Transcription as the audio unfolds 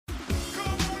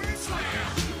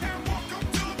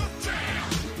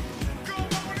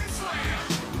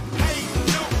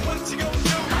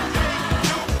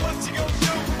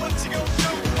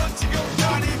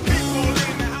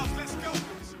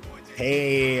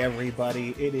Hey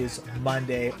everybody, it is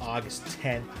Monday, August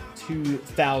 10th,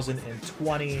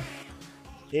 2020.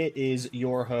 It is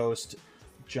your host,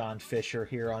 John Fisher,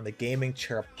 here on the Gaming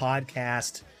Chair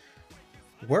podcast.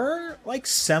 We're like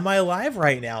semi-live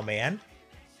right now, man.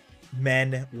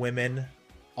 Men, women,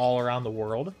 all around the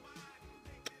world.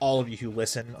 All of you who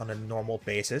listen on a normal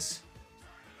basis.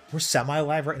 We're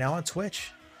semi-live right now on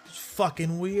Twitch. It's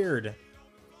fucking weird.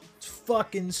 It's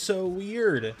fucking so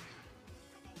weird.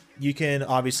 You can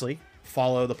obviously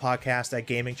follow the podcast at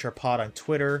Gaming Chair Pod on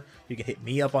Twitter. You can hit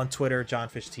me up on Twitter,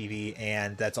 JohnFishTV,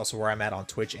 and that's also where I'm at on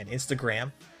Twitch and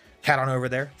Instagram. Head on over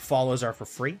there. Follows are for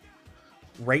free.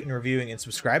 Rating, reviewing, and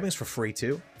subscribing is for free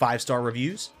too. 5-star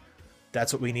reviews.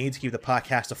 That's what we need to keep the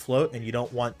podcast afloat, and you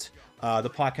don't want the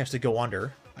podcast to go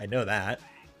under. I know that.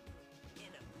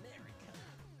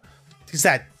 Because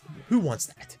who wants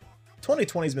that?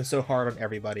 2020 has been so hard on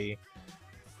everybody.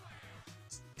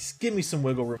 Just give me some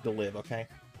wiggle room to live, okay?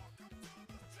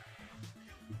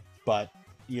 But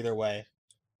either way,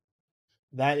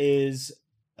 that is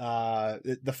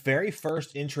the very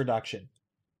first introduction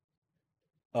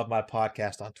of my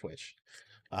podcast on Twitch.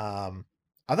 I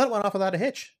thought it went off without a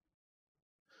hitch.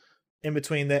 In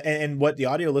between the and what the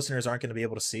audio listeners aren't going to be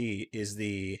able to see is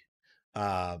the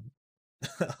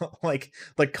like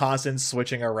constant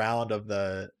switching around of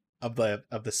the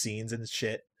scenes and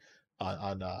shit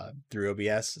on through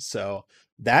OBS. So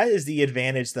that is the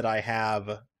advantage that I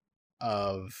have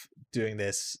of doing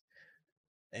this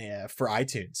for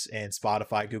iTunes and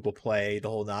Spotify, Google Play, the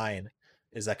whole nine,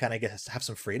 is I kind of get to have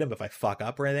some freedom if I fuck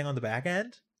up or anything on the back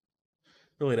end.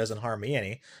 Really doesn't harm me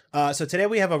any. So today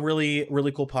we have a really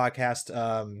cool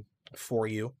podcast for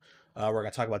you. We're going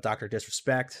to talk about Dr.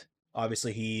 Disrespect.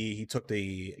 Obviously, he took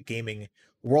the gaming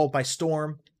world by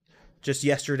storm. Just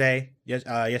yesterday,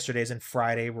 yesterday's and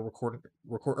Friday, we're recording,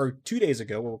 or 2 days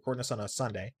ago, we're recording this on a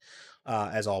Sunday,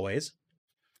 as always.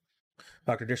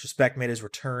 Dr. Disrespect made his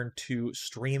return to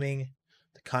streaming,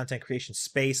 the content creation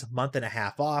space, a month and a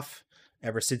half off,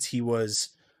 ever since he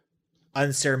was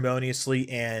unceremoniously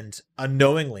and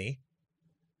unknowingly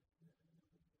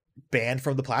banned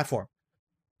from the platform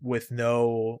with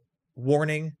no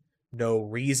warning, no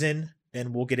reason,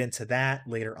 and we'll get into that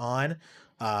later on.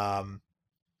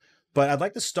 But I'd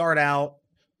like to start out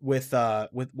with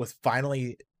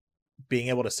finally being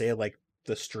able to say, like,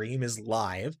 the stream is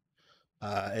live.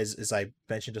 As I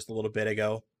mentioned just a little bit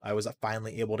ago, I was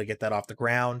finally able to get that off the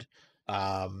ground.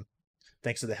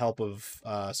 Thanks to the help of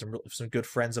some good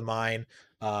friends of mine,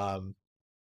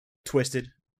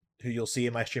 Twisted, who you'll see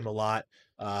in my stream a lot.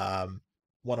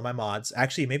 One of my mods,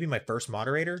 actually maybe my first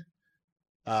moderator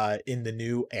in the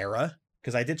new era,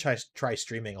 because I did try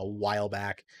streaming a while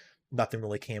back. Nothing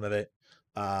really came of it.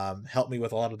 Helped me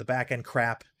with a lot of the back end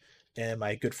crap, and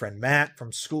my good friend Matt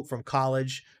from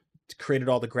college created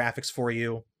all the graphics for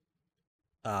you.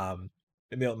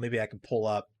 Maybe I can pull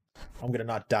up. I'm gonna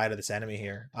not die to this enemy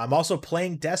here. I'm also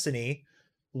playing Destiny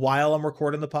while I'm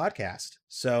recording the podcast.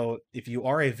 So if you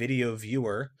are a video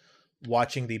viewer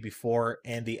watching the before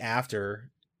and the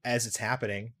after as it's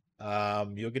happening,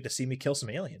 you'll get to see me kill some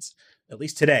aliens. At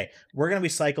least today. We're gonna be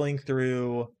cycling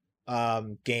through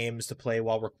games to play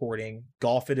while recording.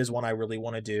 Golf It is one I really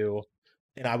want to do,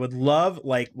 and I would love,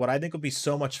 like, what I think would be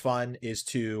so much fun is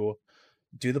to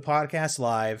do the podcast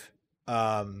live,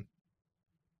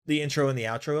 the intro and the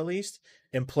outro at least,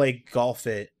 and play Golf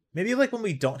It. Maybe like when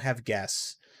we don't have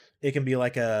guests, it can be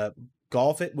like a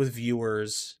Golf It with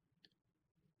viewers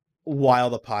while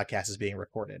the podcast is being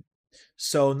recorded.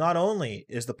 So not only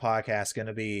is the podcast going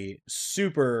to be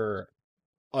super,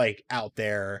 like, out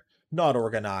there, not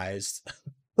organized,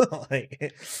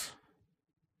 like,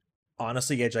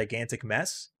 honestly a gigantic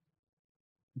mess,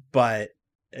 but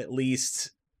at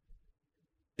least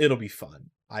it'll be fun,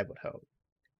 I would hope.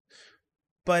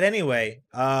 But anyway,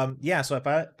 yeah, so if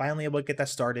I finally able to get that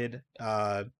started,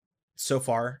 so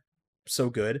far so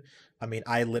good. I mean,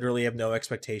 I literally have no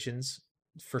expectations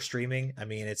for streaming. I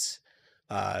mean, it's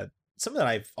something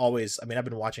that I've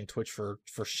been watching Twitch for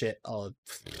shit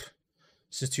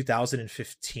since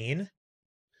 2015,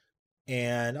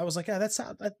 and I was like, yeah,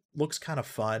 that looks kind of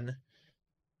fun.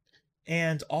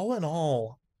 And all in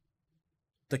all,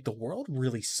 like, the world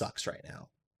really sucks right now,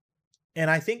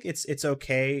 and I think it's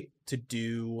okay to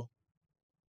do,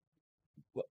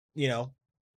 you know,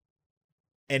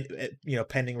 and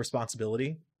pending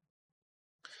responsibility,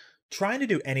 trying to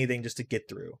do anything just to get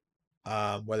through,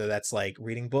 whether that's like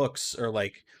reading books or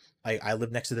like I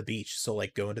live next to the beach, so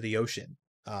like going to the ocean,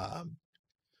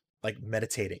 like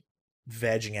meditating,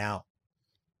 vegging out,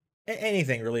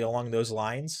 anything really along those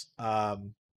lines,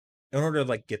 in order to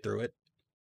like get through it,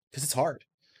 because it's hard.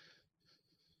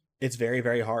 It's very,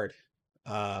 very hard.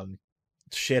 Um,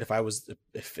 shit,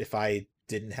 if I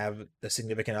didn't have a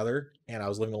significant other and I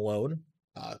was living alone,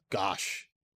 gosh,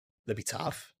 that'd be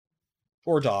tough.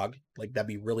 Or dog, like that'd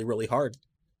be really, really hard.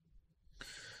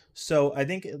 So I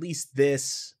think at least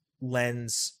this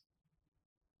lends.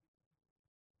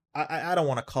 I don't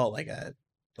want to call it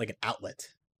like an outlet,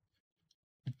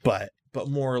 but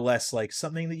more or less like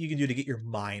something that you can do to get your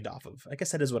mind off of. I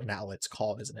guess that is what an outlet's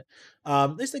called, isn't it?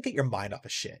 At least to get your mind off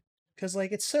of shit, because like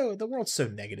the world's so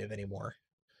negative anymore.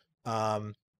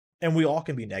 Um, and we all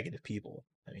can be negative people.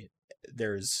 I mean,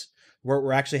 there's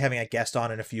we're actually having a guest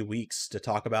on in a few weeks to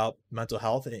talk about mental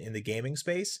health in the gaming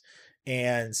space,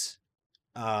 and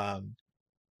um,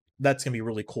 that's gonna be a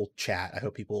really cool chat. I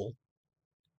hope people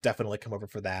definitely come over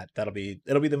for that. It'll be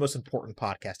the most important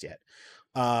podcast yet.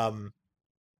 Um,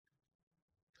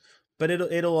 but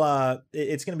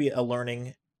it's going to be a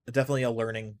learning, definitely a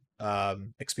learning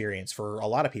experience for a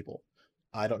lot of people.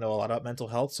 I don't know a lot about mental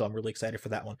health, so I'm really excited for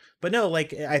that one. But no,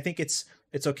 like I think it's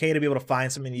okay to be able to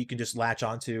find something that you can just latch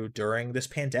onto during this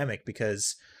pandemic,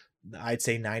 because I'd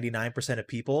say 99% of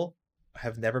people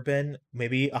have never been,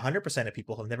 maybe 100% of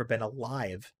people have never been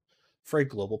alive for a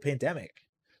global pandemic.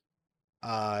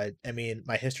 I mean,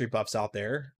 my history buffs out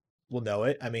there will know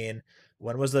it. I mean,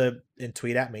 when was the and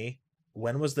tweet at me?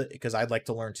 When was the because I'd like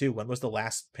to learn too. When was the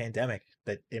last pandemic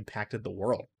that impacted the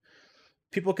world?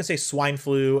 People can say swine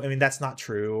flu. I mean, that's not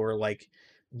true. Or like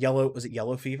was it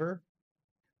yellow fever?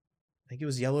 I think it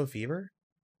was yellow fever.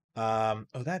 Oh,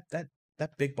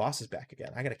 that big boss is back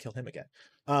again. I gotta kill him again.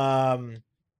 Um,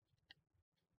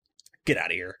 get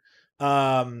out of here.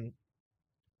 Um,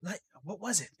 what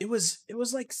was it? It was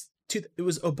like it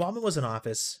was Obama was in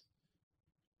office.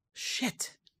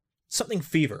 Shit, something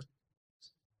fever,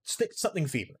 something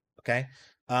fever. Okay,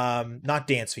 not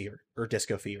dance fever or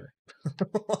disco fever,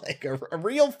 like a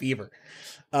real fever.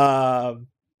 Um,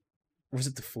 was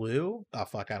it the flu? Oh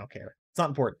fuck, I don't care. It's not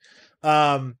important.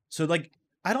 So like,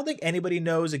 I don't think anybody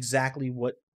knows exactly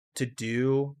what to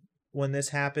do when this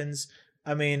happens.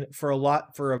 I mean, for a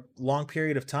long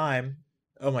period of time.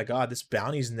 Oh my god, this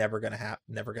bounty's never gonna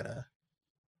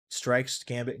strikes,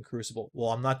 Gambit, and Crucible. Well,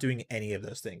 I'm not doing any of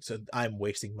those things, so I'm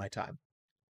wasting my time.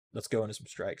 Let's go into some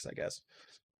strikes, I guess.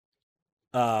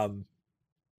 Um,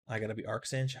 I gotta be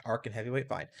Arc and Heavyweight.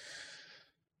 Fine.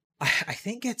 I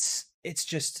think it's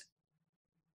just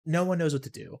no one knows what to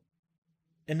do,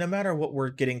 and no matter what we're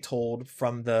getting told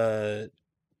from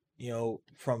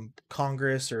from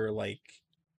Congress or like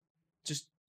just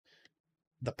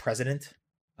the president,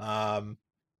 um,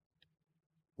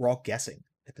 we're all guessing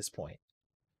at this point.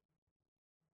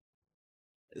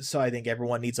 So I think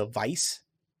everyone needs a vice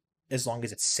as long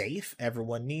as it's safe.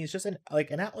 Everyone needs just an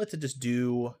outlet to just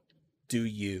do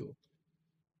you.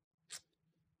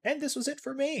 And this was it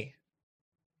for me.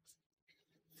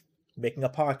 Making a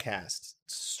podcast,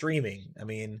 streaming. I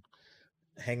mean,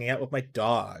 hanging out with my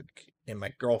dog and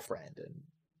my girlfriend, and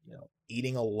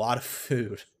eating a lot of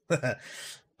food,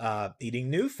 eating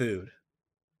new food.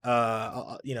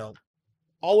 All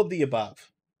of the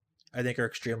above, I think, are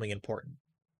extremely important.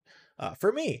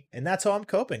 For me, and that's how I'm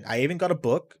coping. I even got a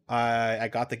book. I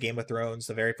got the Game of Thrones,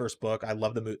 the very first book. I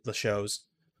love the shows.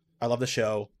 I love the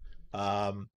show.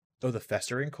 Oh, the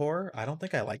Festering Core. I don't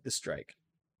think I like this strike.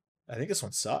 I think this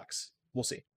one sucks. We'll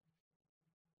see.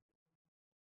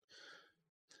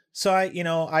 So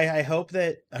I hope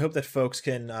that folks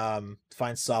can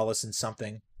find solace in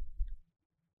something,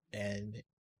 and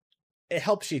it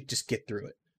helps you just get through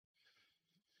it.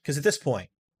 Because at this point,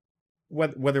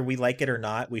 whether we like it or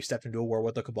not, we've stepped into a war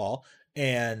with the Cabal,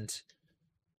 and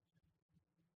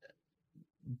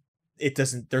it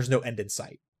doesn't. There's no end in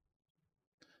sight.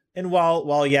 And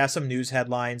while yeah, some news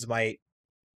headlines might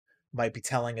be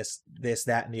telling us this,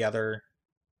 that, and the other,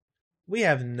 we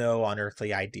have no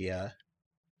unearthly idea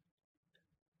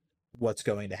what's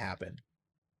going to happen.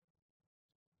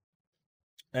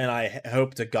 And I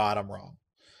hope to God I'm wrong.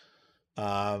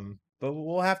 But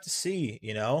we'll have to see,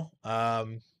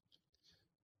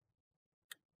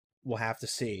 we'll have to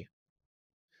see.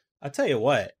 I'll tell you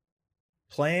what,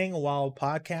 playing while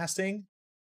podcasting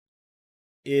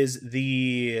is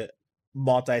the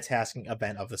multitasking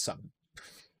event of the summer.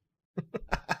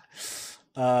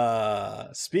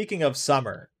 Speaking of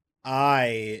summer,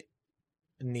 I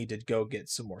need to go get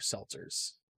some more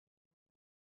seltzers.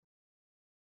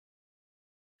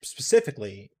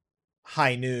 Specifically,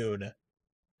 High Noon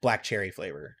black cherry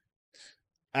flavor.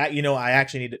 I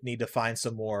actually need to find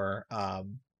some more. I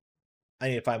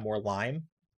need to find more lime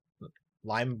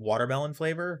watermelon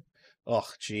flavor. Oh,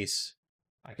 jeez,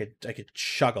 I could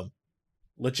chug them.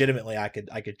 Legitimately, I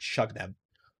could chug them.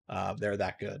 They're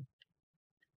that good.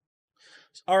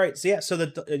 All right, so yeah, so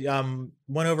the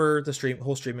went over the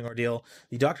whole streaming ordeal.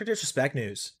 The Doctor Disrespect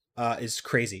news is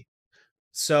crazy.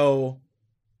 So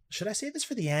should I save this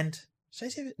for the end? Should I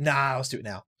save it? Nah, let's do it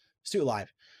now. Let's do it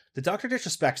live. The Doctor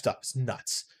Disrespect stuff is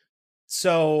nuts.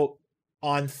 So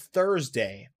on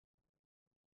Thursday,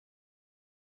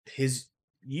 his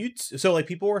YouTube, so like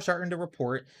people were starting to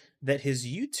report that his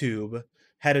YouTube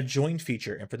had a join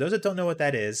feature. And for those that don't know what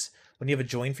that is, when you have a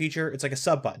join feature, it's like a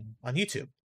sub button on YouTube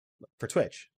for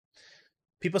Twitch.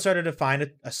 People started to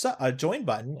find a join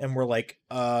button and we're like,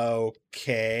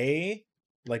 okay,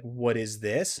 like what is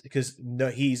this? Because no,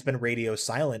 he's been radio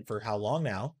silent for how long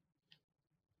now?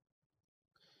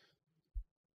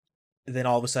 And then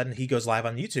all of a sudden he goes live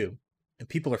on YouTube and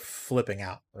people are flipping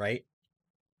out, right?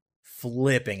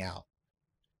 Flipping out.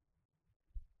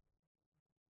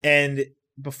 And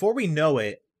before we know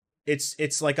it,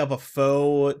 it's like of a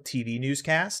faux TV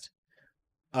newscast,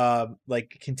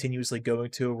 like continuously going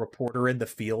to a reporter in the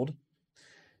field,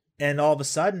 and all of a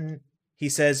sudden he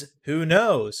says, "Who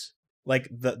knows?" Like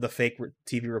the fake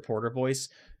TV reporter voice.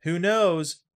 Who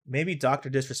knows? Maybe Doctor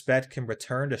Disrespect can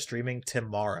return to streaming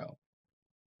tomorrow.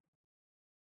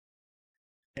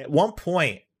 At one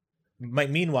point,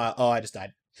 meanwhile, oh, I just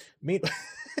died.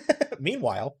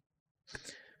 Meanwhile,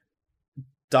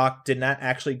 Doc did not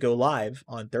actually go live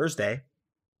on Thursday.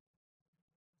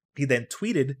 He then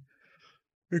tweeted,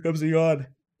 "Here comes the yawn.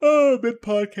 Oh, mid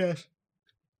podcast."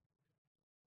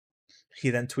 He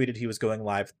then tweeted he was going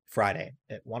live Friday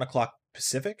at 1 o'clock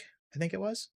Pacific, I think it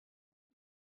was.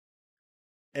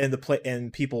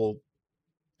 And people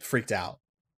freaked out.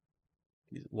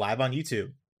 Live on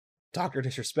YouTube. Doctor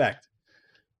Disrespect.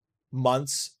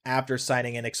 Months after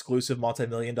signing an exclusive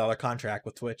multi-million-dollar contract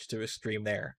with Twitch to stream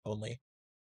there only.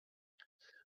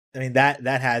 I mean, that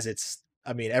has its,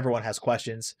 I mean, everyone has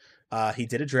questions. He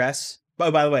did address,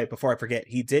 oh, by the way, before I forget,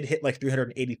 he did hit like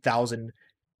 380,000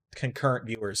 concurrent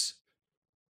viewers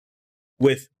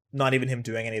with not even him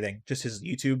doing anything, just his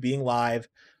YouTube being live.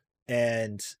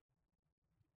 And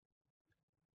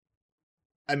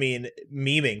I mean,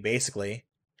 memeing basically.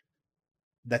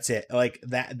 That's it. Like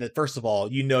that first of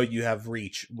all, you have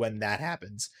reach when that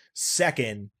happens.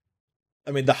 Second,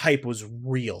 I mean, the hype was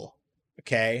real.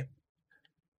 Okay.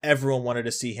 Everyone wanted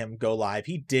to see him go live.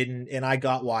 He didn't, and I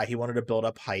got why. He wanted to build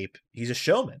up hype. He's a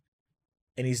showman.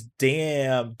 And he's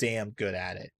damn good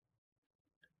at it.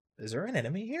 Is there an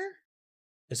enemy here?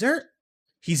 Is there?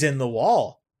 He's in the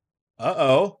wall.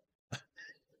 Uh-oh.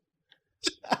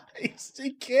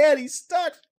 He can't. He's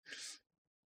stuck.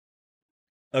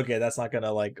 Okay, that's not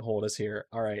gonna like hold us here.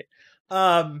 All right.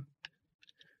 So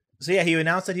yeah, he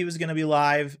announced that he was gonna be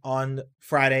live on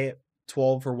Friday at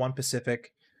 12 or 1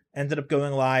 Pacific. Ended up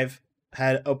going live,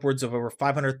 had upwards of over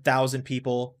 500,000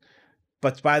 people.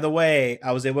 But by the way,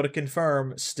 I was able to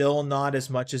confirm, still not as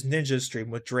much as Ninja's stream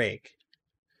with Drake.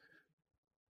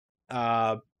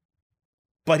 But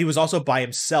he was also by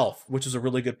himself, which was a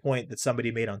really good point that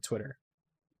somebody made on Twitter.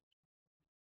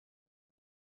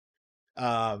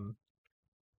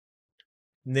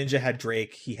 Ninja had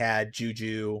Drake, he had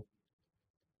Juju,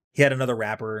 he had another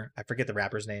rapper. I forget the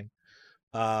rapper's name.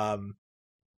 But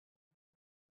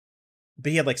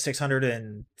he had like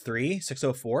 603,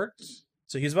 604.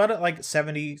 So he was about at like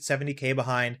 70K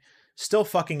behind. Still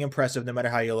fucking impressive no matter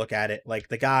how you look at it. Like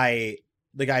the guy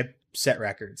set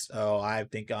records. Oh, I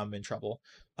think I'm in trouble.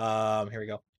 Here we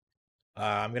go.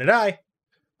 I'm gonna die.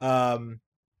 But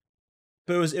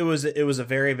it was a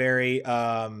very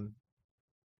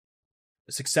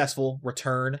successful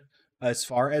return as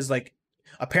far as like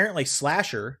apparently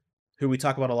Slasher, who we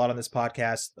talk about a lot on this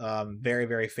podcast,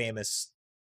 very famous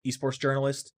esports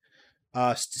journalist,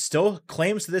 still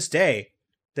claims to this day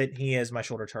that he has my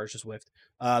shoulder charged as whiffed,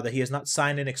 that he has not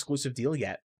signed an exclusive deal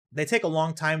yet. They take a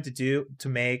long time to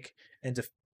make and to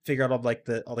figure out all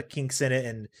the kinks in it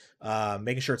and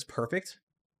making sure it's perfect.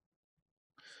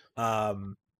 But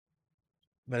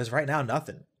as right now,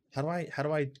 nothing. How do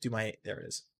I do my, there it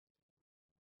is.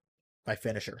 My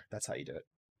finisher. That's how you do it.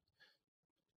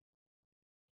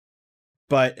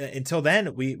 But until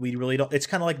then, we really don't. It's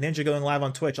kind of like Ninja going live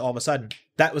on Twitch all of a sudden.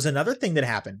 That was another thing that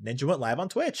happened. Ninja went live on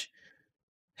Twitch.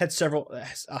 Had several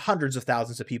hundreds of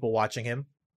thousands of people watching him.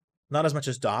 Not as much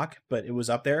as Doc, but it was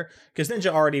up there because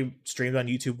Ninja already streamed on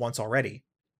YouTube once already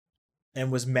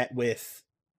and was met with,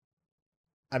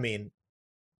 I mean,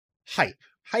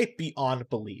 hype beyond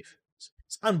belief.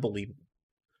 It's unbelievable.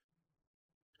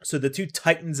 So the two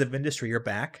titans of industry are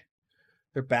back.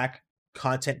 They're back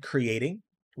content creating,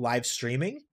 live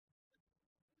streaming.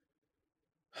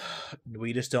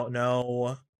 We just don't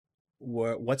know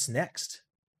what's next.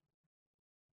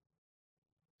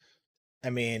 I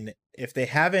mean, if they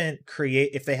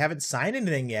haven't signed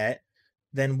anything yet,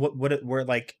 then we're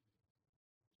like,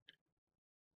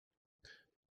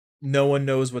 no one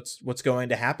knows what's going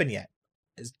to happen yet.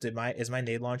 Is my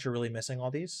nade launcher really missing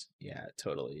all these? Yeah, it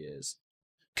totally is.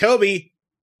 Kobe,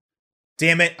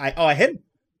 damn it! I hit him.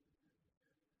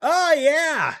 Oh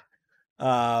yeah.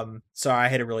 Sorry, I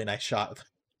hit a really nice shot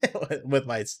with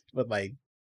my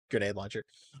grenade launcher.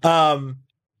 But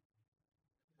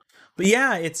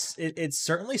yeah, it's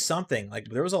certainly something. Like,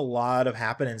 there was a lot of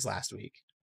happenings last week,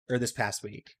 or this past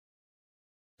week.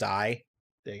 Die.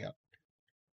 There you go.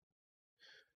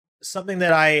 Something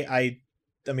that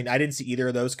I mean, I didn't see either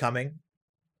of those coming.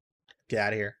 Get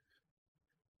out of here.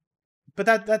 But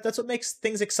that's what makes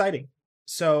things exciting.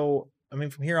 So, I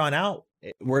mean, from here on out,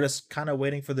 we're just kind of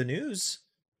waiting for the news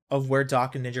of where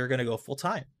Doc and Ninja are going to go full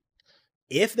time.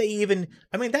 If they even,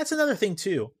 I mean, that's another thing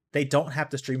too. They don't have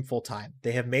to stream full time.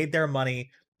 They have made their money.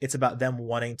 It's about them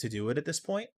wanting to do it at this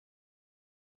point.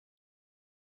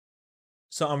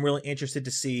 So I'm really interested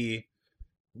to see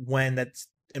when that's,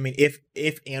 I mean, if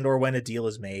and or when a deal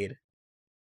is made,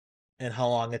 and how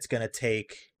long it's going to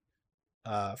take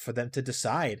for them to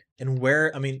decide, and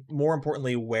where, I mean, more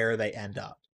importantly, where they end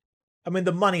up. I mean,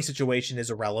 the money situation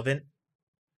is irrelevant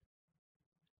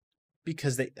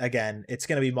because again, it's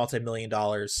going to be multi-million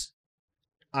dollars.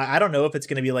 I don't know if it's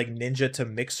going to be like Ninja to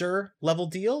Mixer level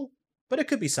deal, but it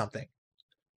could be something.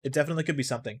 It definitely could be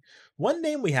something. One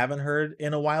name we haven't heard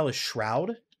in a while is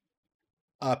Shroud.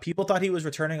 People thought he was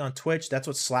returning on Twitch. That's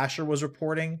what Slasher was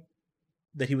reporting,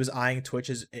 that he was eyeing Twitch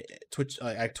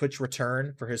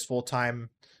return for his full-time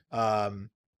for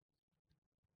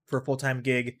a full-time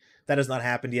gig. That has not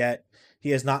happened yet.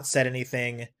 He has not said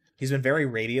anything. He's been very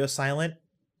radio silent,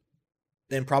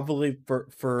 and probably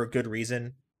for good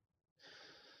reason.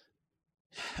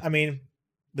 I mean,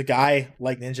 the guy,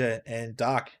 like Ninja and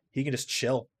Doc, he can just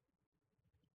chill.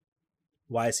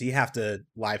 Why does he have to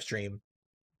live stream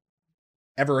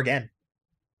ever again?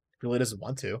 He really doesn't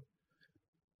want to.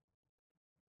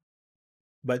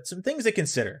 But some things to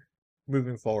consider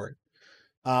moving forward.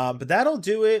 But that'll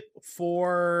do it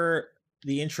for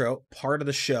the intro part of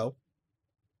the show.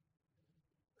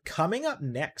 Coming up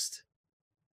next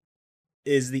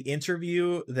is the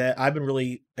interview that I've been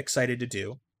really excited to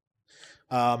do.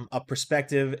 A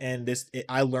perspective, and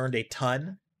I learned a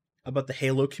ton about the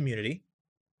Halo community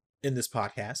in this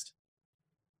podcast.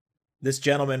 This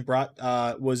gentleman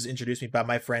was introduced me by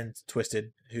my friend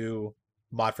Twisted, who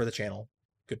mod for the channel.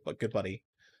 Good buddy.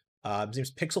 His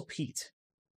name's PixelPeet.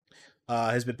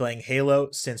 Has been playing Halo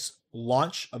since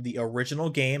launch of the original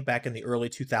game back in the early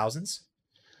 2000s,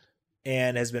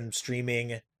 and has been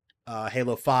streaming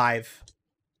Halo 5.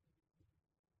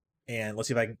 And let's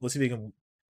see if we can.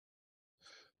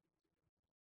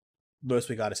 Lowest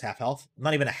we got is half health.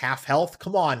 Not even a half health.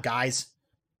 Come on, guys.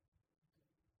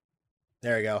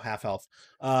 There we go, half health.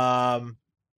 Thought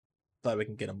we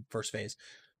can get him first phase.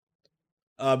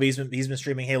 But he's been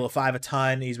streaming Halo 5 a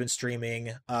ton. He's been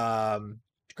streaming Grand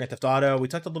Theft Auto. We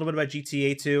talked a little bit about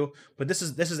GTA 2, but this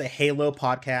is a Halo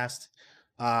podcast.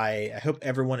 I hope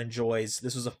everyone enjoys.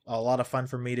 This was a lot of fun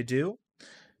for me to do.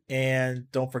 And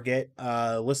don't forget,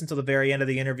 listen to the very end of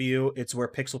the interview. It's where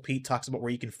PixelPeet talks about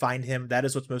where you can find him. That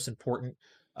is what's most important.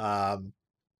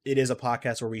 It is a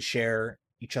podcast where we share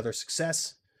each other's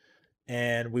success,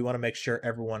 and we want to make sure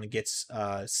everyone gets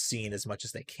seen as much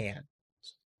as they can.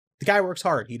 The guy works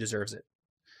hard. He deserves it.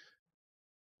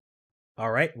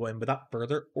 All right. Well, and without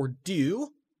further ado,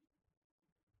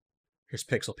 here's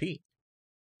PixelPeet.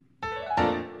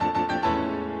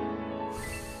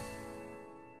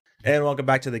 And welcome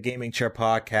back to the Gaming Chair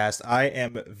Podcast. I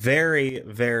am very,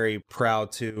 very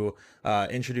proud to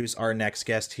introduce our next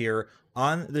guest here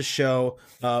on the show.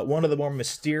 One of the more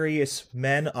mysterious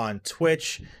men on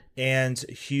Twitch, and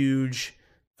huge,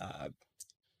 an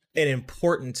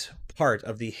important part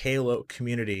of the Halo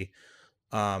community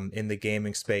in the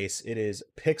gaming space. It is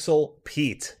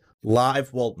PixelPeet.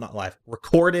 Live, well, not live,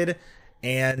 recorded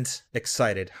and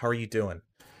excited. How are you doing?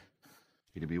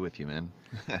 Happy to be with you, man.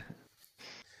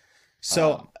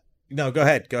 So, no, go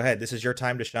ahead. Go ahead. This is your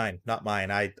time to shine, not mine.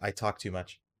 I talk too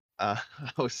much. I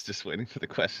was just waiting for the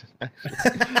question. I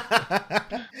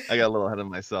got a little ahead of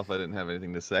myself. I didn't have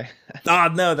anything to say. Oh,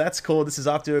 no, that's cool. This is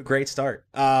off to a great start.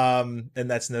 And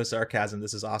that's no sarcasm.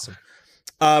 This is awesome.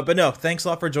 But no, thanks a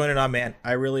lot for joining on, man.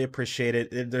 I really appreciate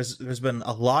it. There's been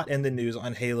a lot in the news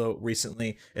on Halo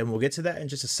recently, and we'll get to that in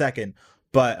just a second.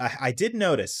 But I did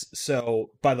notice.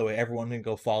 So, by the way, everyone can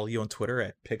go follow you on Twitter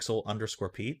at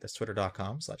pixel_Pete. That's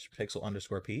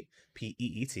twitter.com/pixel_Pete,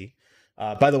 PEET.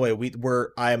 By the way,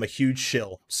 I am a huge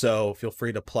shill, so feel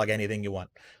free to plug anything you want.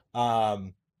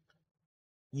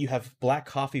 you have black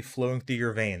coffee flowing through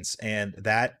your veins, and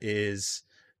that is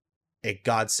a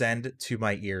godsend to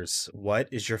my ears. What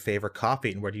is your favorite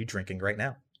coffee, and what are you drinking right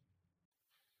now?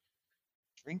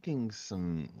 Drinking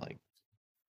some like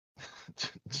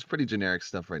just pretty generic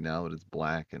stuff right now, but it's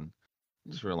black and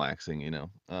just relaxing, you know.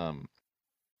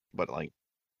 But like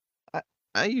I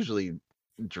I usually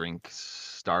drink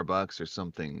Starbucks or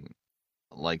something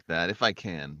like that if I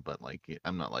can, but like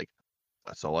I'm not like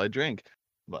that's all I drink.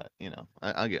 But you know,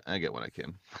 I get what I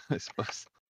can, I suppose.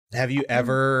 Have you Um,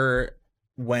 ever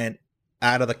went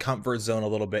out of the comfort zone a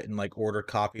little bit and like ordered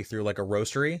coffee through like a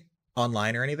roastery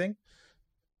online or anything?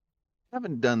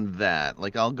 haven't done that.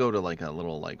 Like I'll go to like a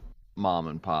little like mom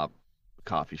and pop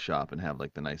coffee shop and have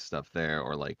like the nice stuff there,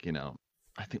 or like you know,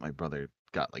 I think my brother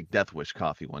got like Death Wish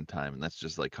coffee one time, and that's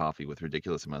just like coffee with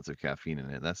ridiculous amounts of caffeine in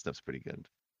it. That stuff's pretty good.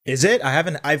 Is it? I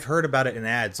haven't. I've heard about it in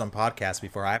ads on podcasts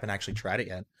before. I haven't actually tried it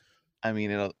yet. I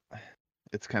mean,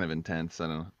 it's kind of intense. I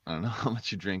don't know how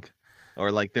much you drink,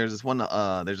 or like there's this one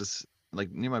there's this like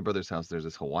near my brother's house. There's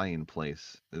this Hawaiian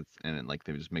place. Like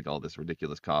they just make all this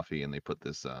ridiculous coffee, and they put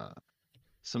this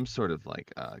some sort of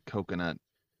like coconut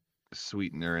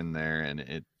sweetener in there, and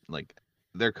it like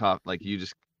their coffee like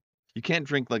you can't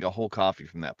drink like a whole coffee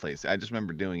from that place. I just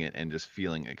remember doing it and just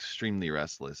feeling extremely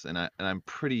restless, and I'm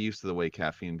pretty used to the way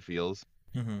caffeine feels.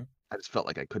 Hmm. I just felt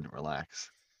like I couldn't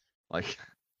relax. Like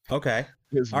Okay.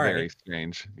 it was All very right.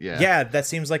 strange. Yeah. Yeah, that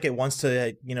seems like it wants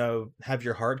to, have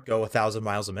your heart go 1,000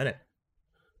 miles a minute.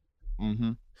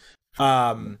 Mm-hmm.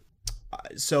 Um,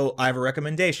 so I have a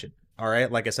recommendation. All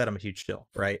right, like I said, I'm a huge chill,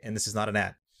 right? And this is not an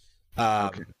ad.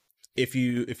 Okay. If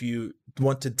you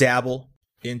want to dabble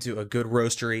into a good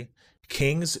roastery,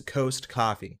 King's Coast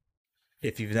Coffee.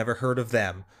 If you've never heard of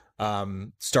them,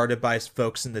 started by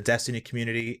folks in the Destiny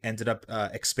community, ended up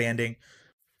expanding.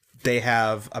 They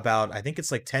have about, I think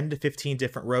it's like 10 to 15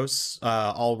 different roasts,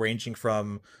 all ranging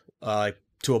from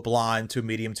to a blonde to a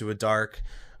medium to a dark,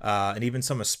 and even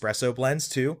some espresso blends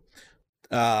too.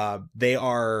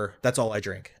 That's all I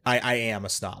drink. I am a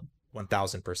snob,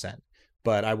 1,000%.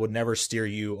 But I would never steer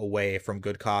you away from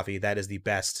good coffee. That is the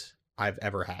best I've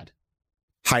ever had.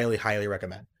 Highly, highly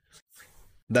recommend.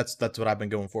 That's what I've been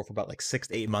going for about like 6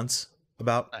 to 8 months.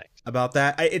 About Nice. about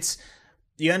that. It's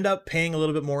you end up paying a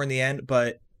little bit more in the end,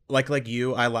 but like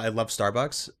you, I love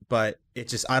Starbucks, but it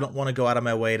just I don't want to go out of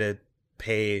my way to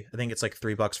pay. I think it's like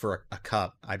 $3 for a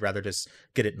cup. I'd rather just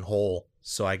get it in whole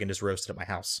so I can just roast it at my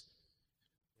house.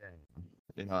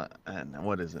 You know, and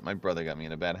what is it? My brother got me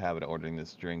in a bad habit of ordering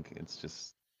this drink. It's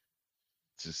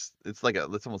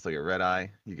almost like a red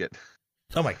eye.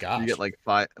 Oh my You get gosh. like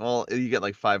five. Well, you get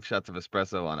like 5 shots of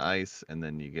espresso on ice, and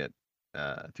then you get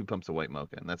 2 pumps of white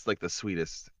mocha, and that's like the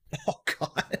sweetest. Oh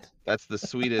god. That's the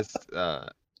sweetest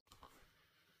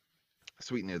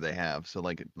sweetener they have. So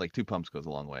like 2 pumps goes a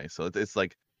long way. So it's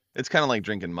like it's kind of like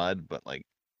drinking mud, but like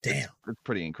it's Damn. it's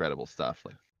pretty incredible stuff.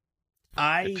 Like if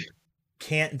I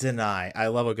can't deny I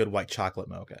love a good white chocolate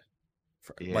mocha.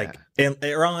 yeah, Like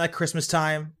around like Christmas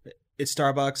time, it's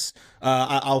Starbucks.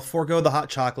 I'll forego the hot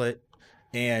chocolate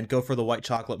and go for the white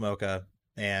chocolate mocha.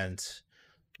 And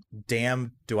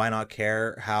damn, do I not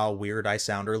care how weird I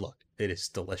sound or look? It is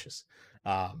delicious.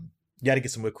 You got to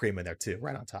get some whipped cream in there too,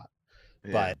 right on top.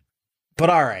 yeah. But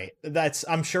all right, that's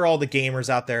I'm sure all the gamers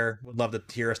out there would love to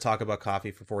hear us talk about coffee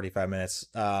for 45 minutes.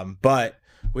 But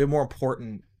we have more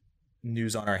important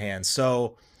news on our hands.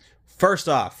 So first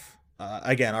off,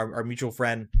 again, our mutual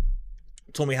friend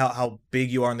told me how big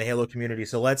you are in the Halo community.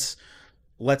 So let's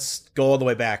go all the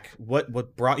way back.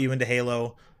 What brought you into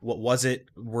Halo? What was it?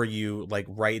 Were you like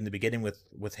right in the beginning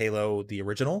with Halo the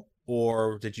original,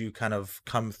 or did you kind of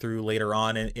come through later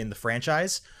on in the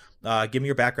franchise? Give me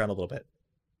your background a little bit.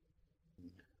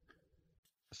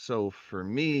 So for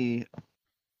me,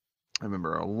 I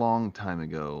remember a long time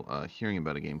ago hearing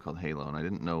about a game called Halo, and I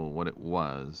didn't know what it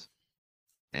was.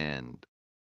 And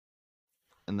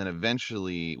and then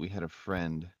eventually we had a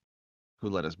friend who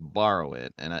let us borrow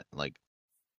it, and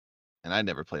I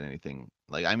never played anything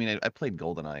like I mean I played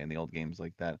GoldenEye and the old games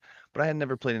like that, but I had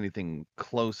never played anything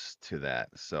close to that.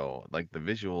 So like the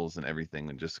visuals and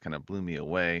everything just kind of blew me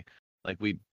away. Like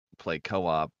we'd play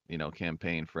co-op, you know,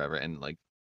 campaign forever, and like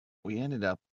we ended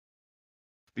up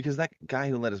because that guy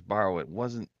who let us borrow it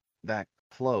wasn't that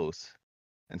close.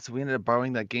 And so we ended up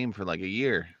borrowing that game for like a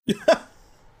year,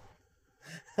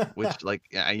 which like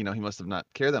you know, he must have not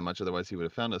cared that much, otherwise he would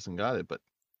have found us and got it. But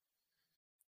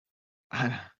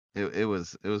it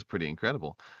was pretty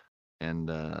incredible. And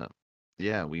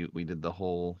yeah, we did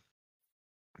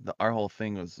our whole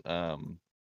thing was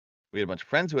we had a bunch of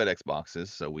friends who had Xboxes,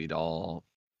 so we'd all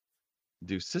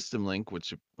do System Link,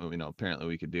 which apparently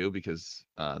we could do because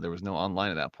there was no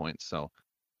online at that point. So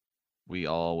we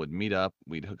all would meet up,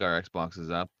 we'd hook our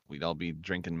Xboxes up, we'd all be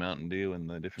drinking Mountain Dew in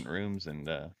the different rooms and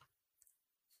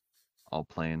all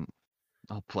playing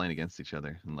all playing against each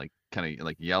other and like kind of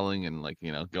like yelling and like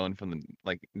going from the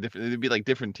like different it'd be like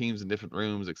different teams in different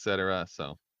rooms, etc.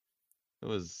 So it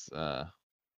was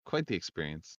quite the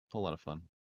experience. A whole lot of fun.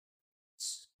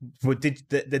 What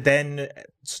then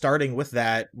starting with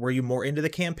that, were you more into the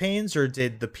campaigns or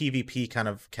did the PvP kind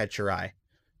of catch your eye?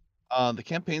 The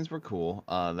campaigns were cool.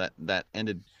 That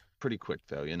ended pretty quick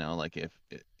though. Like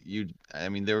I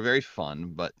mean, they were very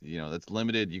fun, but that's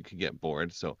limited. You could get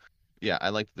bored. So, yeah, I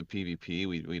liked the PvP.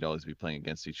 We'd always be playing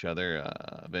against each other.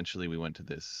 Eventually, we went to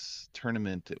this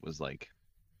tournament. It was like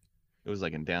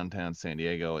in downtown San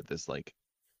Diego at this like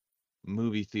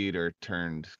movie theater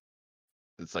turned.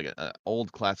 It's like a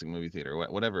old classic movie theater,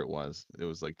 whatever it was. It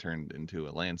was like turned into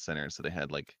a land center. So they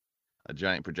had like a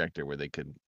giant projector where they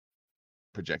could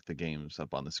project the games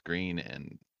up on the screen.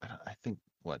 And I think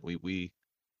what we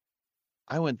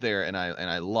I went there and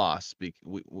I lost.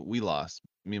 We lost,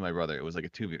 me and my brother. It was like a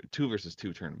two versus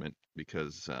two tournament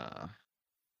because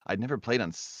I'd never played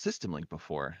on System Link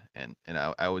before, and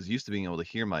I was used to being able to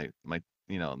hear my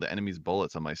the enemy's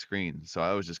bullets on my screen. So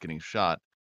I was just getting shot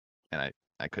and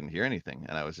I couldn't hear anything,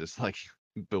 and I was just like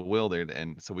bewildered.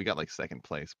 And so we got like second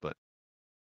place, but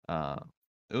uh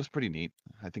it was pretty neat.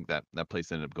 I think that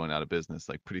place ended up going out of business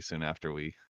like pretty soon after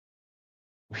we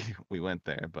we went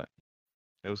there, but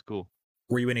it was cool.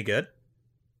 Were you any good?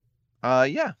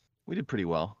 Yeah, we did pretty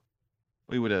well.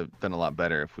 We would have done a lot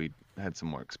better if we had some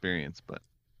more experience, but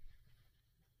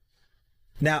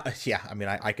Now, yeah, I mean,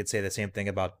 I could say the same thing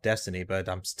about Destiny, but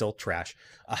I'm still trash.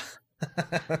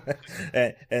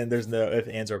 And there's no if,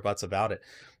 ands, or buts about it.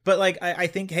 But like, I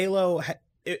think Halo,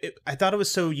 I thought it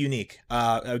was so unique.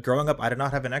 Growing up, I did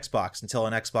not have an Xbox until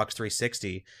an Xbox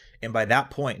 360, and by that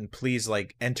point, and please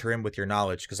like enter in with your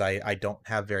knowledge because I don't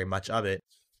have very much of it.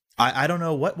 I don't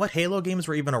know what Halo games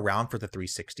were even around for the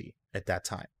 360 at that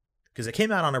time because it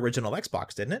came out on original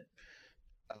Xbox, didn't it?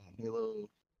 Halo,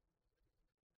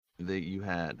 that you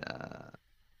had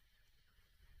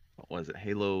what was it?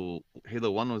 Halo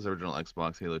 1 was original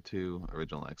Xbox, Halo 2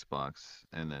 original Xbox,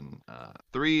 and then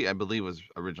 3 I believe was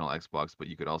original Xbox, but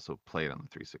you could also play it on the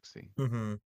 360.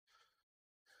 Mm-hmm.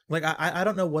 Like I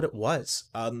don't know what it was.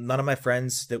 None of my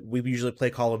friends that we usually play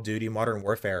Call of Duty, Modern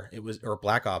Warfare, it was or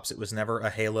Black Ops. It was never a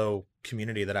Halo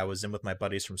community that I was in with my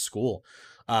buddies from school.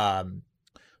 Um,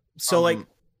 so Um like,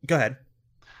 go ahead.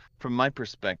 from my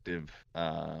perspective,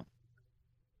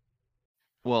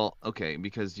 well, okay,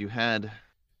 because you had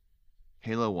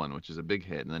Halo 1, which is a big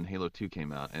hit, and then Halo 2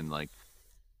 came out, and like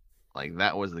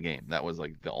that was the game. That was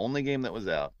like the only game that was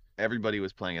out. Everybody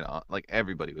was playing it. Like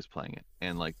everybody was playing it,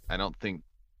 and like I don't think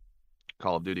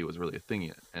Call of Duty was really a thing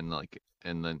yet. And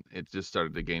then it just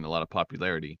started to gain a lot of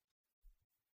popularity.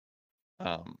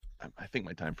 I think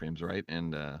my time frame's right,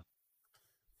 and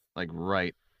like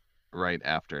right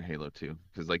after Halo 2,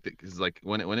 because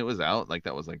when it was out, like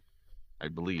that was like I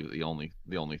believe the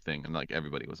only thing, and like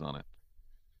everybody was on it.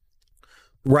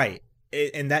 Right.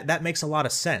 And that makes a lot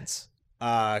of sense.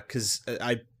 Because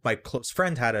I my close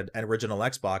friend had an original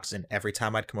Xbox, and every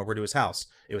time I'd come over to his house,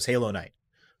 it was Halo night.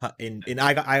 And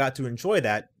I got to enjoy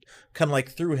that kind of like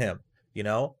through him,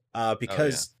 Oh yeah.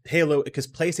 because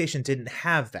PlayStation didn't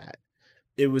have that.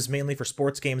 It was mainly for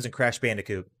sports games and Crash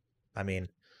Bandicoot. I mean,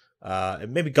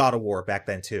 and maybe God of War back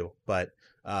then too, but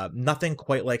nothing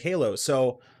quite like Halo.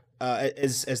 So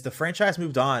as the franchise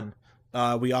moved on,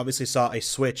 we obviously saw a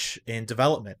switch in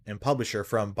development and publisher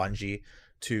from Bungie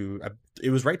to it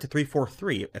was right to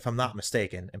 343 if I'm not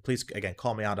mistaken, and please again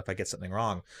call me out if I get something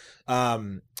wrong.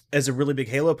 As a really big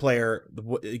Halo player,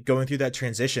 going through that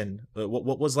transition,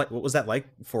 what was that like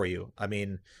for you? I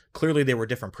mean, clearly they were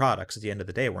different products at the end of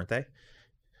the day, weren't they?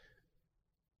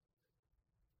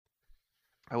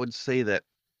 I would say that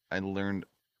I learned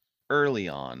early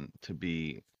on to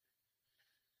be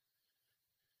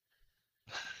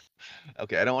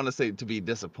okay. I don't want to say to be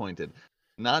disappointed,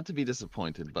 not to be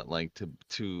disappointed, but like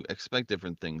to expect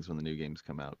different things when the new games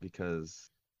come out because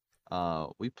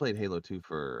we played Halo 2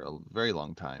 for a very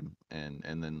long time, and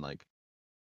then like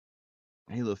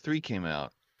Halo 3 came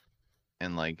out,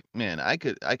 and like man, I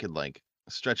could like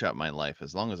stretch out my life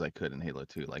as long as I could in Halo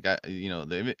 2. Like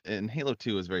in Halo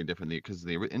 2 was very different because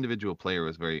the individual player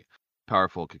was very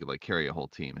powerful, could like carry a whole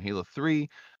team. In Halo 3,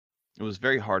 it was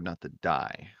very hard not to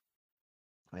die,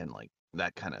 and like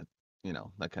that kind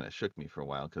of shook me for a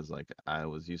while because like I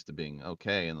was used to being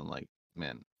okay, and then like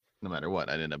man, no matter what,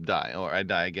 I'd end up die or I'd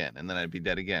die again, and then I'd be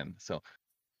dead again. So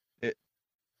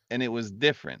and it was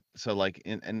different. So like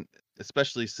and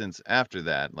especially since after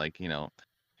that, like,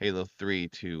 Halo 3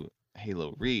 to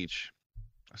Halo Reach,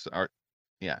 so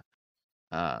yeah,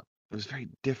 it was very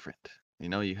different.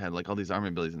 You had like all these armor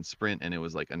abilities in Sprint, and it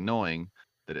was like annoying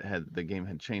that the game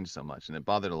had changed so much, and it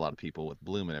bothered a lot of people with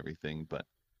Bloom and everything. But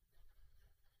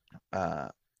uh,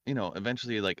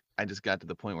 eventually, like, I just got to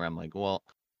the point where I'm like, well,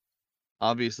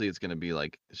 obviously it's gonna be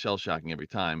like shell shocking every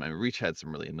time. I mean, Reach had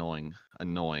some really annoying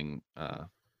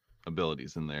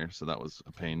abilities in there, so that was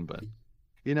a pain. But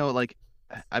like,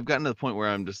 I've gotten to the point where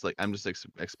I'm just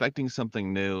expecting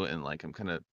something new, and like I'm kind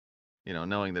of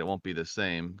knowing that it won't be the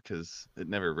same because it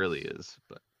never really is.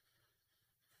 But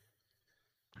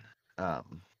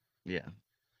um, yeah.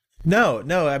 No,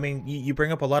 no, I mean you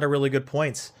bring up a lot of really good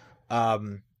points.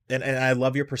 And I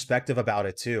love your perspective about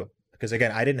it too. Because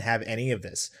again, I didn't have any of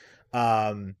this.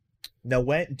 Um Now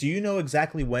when do you know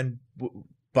exactly when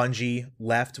Bungie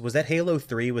left? Was that Halo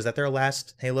 3? Was that their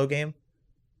last Halo game?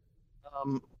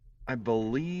 Um, I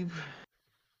believe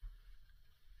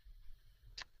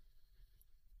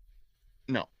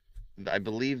no, I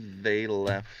believe they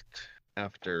left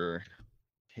after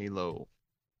Halo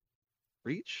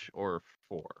Reach or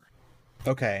 4.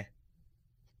 Okay.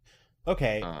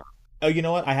 Okay. Uh, Oh, you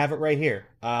know what? I have it right here.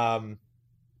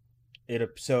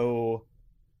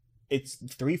 It's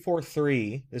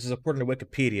 343. This is according to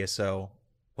Wikipedia, so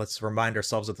let's remind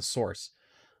ourselves of the source.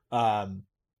 Um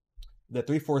the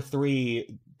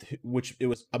 343, which it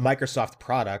was a Microsoft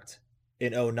product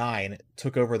in '09,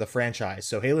 took over the franchise.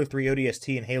 So Halo 3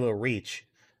 ODST and Halo Reach,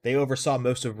 they oversaw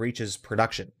most of Reach's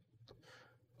production.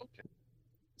 okay.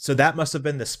 So that must have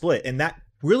been the split, and that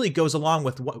really goes along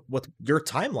with what with your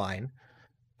timeline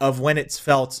of when it's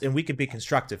felt. And we could be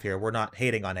constructive here. We're not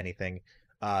hating on anything.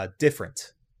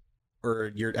 Different,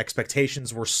 or your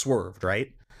expectations were swerved,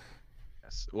 right?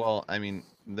 Yes. Well, I mean,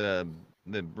 the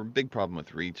big problem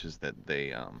with Reach is that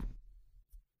they're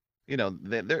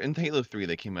in Halo 3.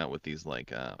 They came out with these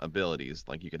like abilities,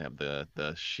 like you can have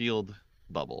the shield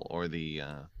bubble or the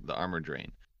armor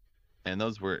drain, and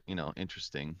those were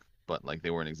interesting, but like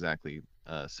they weren't exactly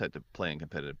set to play in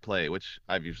competitive play, which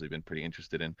I've usually been pretty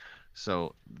interested in.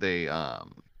 So they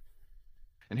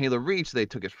in Halo Reach, they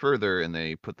took it further and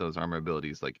they put those armor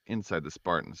abilities like inside the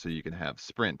Spartan. So you could have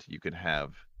sprint, you could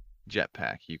have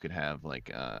jetpack, you could have like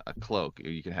a cloak, or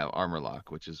you could have armor lock,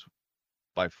 which is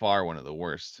by far one of the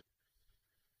worst.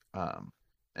 Um,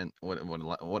 and what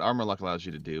armor lock allows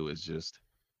you to do is just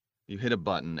you hit a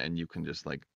button and you can just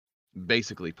like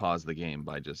basically pause the game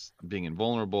by just being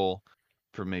invulnerable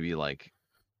for maybe like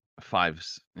 5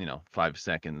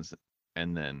 seconds,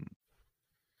 and then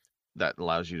that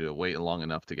allows you to wait long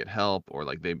enough to get help, or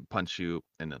like they punch you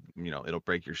and then, it'll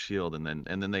break your shield, and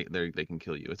then they can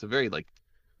kill you. It's a very like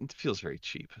it feels very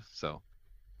cheap. So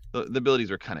the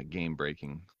abilities are kind of game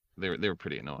breaking. They were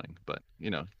pretty annoying, but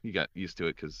you got used to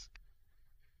it because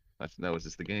that was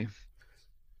just the game.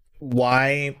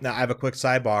 Why? Now I have a quick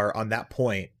sidebar on that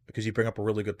point because you bring up a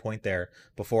really good point there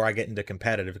before I get into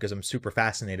competitive, because I'm super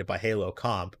fascinated by Halo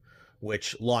Comp,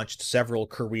 which launched several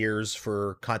careers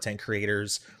for content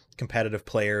creators, competitive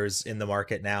players in the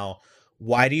market now.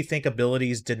 Why do you think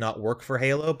abilities did not work for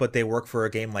Halo, but they work for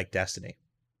a game like Destiny?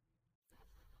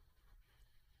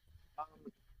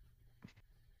 Um,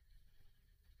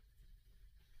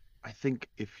 I think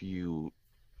if you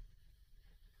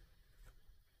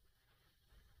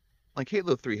like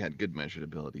Halo 3 had good measured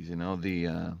abilities,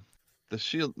 the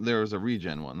shield, there was a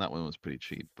regen one. That one was pretty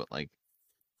cheap, but like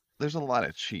there's a lot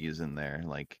of cheese in there,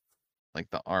 like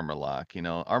the armor lock.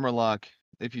 Armor lock.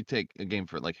 If you take a game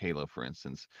for like Halo, for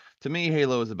instance, to me,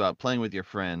 Halo is about playing with your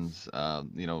friends,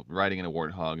 riding in a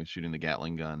warthog and shooting the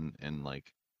Gatling gun and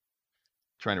like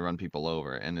trying to run people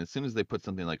over. And as soon as they put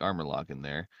something like armor lock in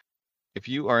there, if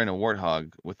you are in a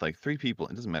warthog with like 3 people,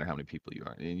 it doesn't matter how many people you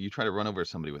are, and you try to run over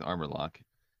somebody with armor lock,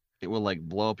 it will like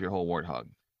blow up your whole warthog.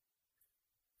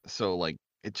 So like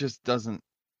it just doesn't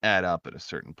add up at a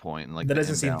certain point, and like That the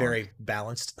doesn't seem imbalance. very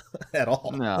balanced at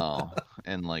all. No,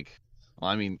 and like, well,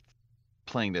 I mean,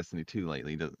 playing Destiny 2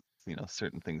 lately does,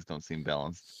 certain things don't seem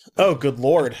balanced Oh, good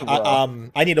lord!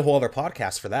 well. I need a whole other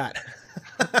podcast for that.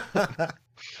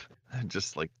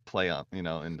 Just like play on,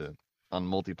 into on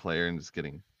multiplayer and just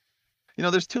getting,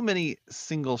 there's too many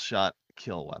single shot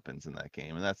kill weapons in that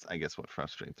game, and that's I guess what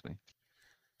frustrates me.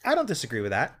 I don't disagree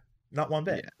with that, not one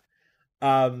bit.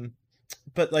 Yeah. Um,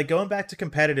 but like going back to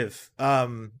competitive,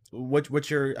 what's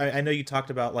your? I know you talked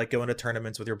about like going to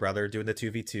tournaments with your brother, doing the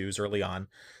 2v2s early on.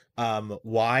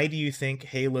 Why do you think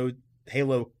Halo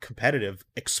competitive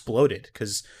exploded?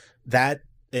 Because that,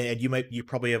 and you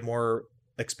probably have more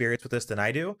experience with this than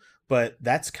I do, but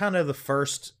that's kind of the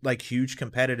first like huge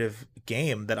competitive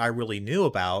game that I really knew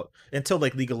about until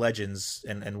like League of Legends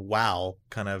and WoW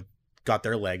kind of got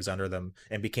their legs under them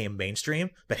and became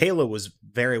mainstream. But Halo was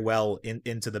very well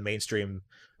into the mainstream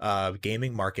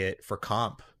gaming market for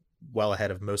comp, well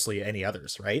ahead of mostly any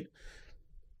others, right?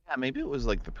 Yeah, maybe it was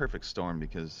like the perfect storm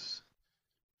because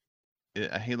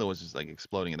Halo was just like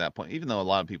exploding at that point. Even though a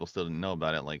lot of people still didn't know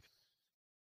about it, like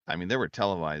I mean, there were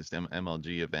televised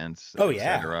MLG events, Oh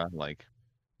yeah. etc. Like,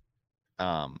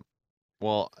 um,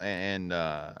 well, and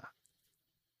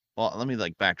well, let me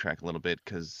like backtrack a little bit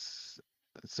because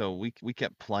so we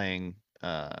kept playing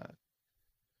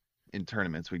in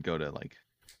tournaments. We'd go to like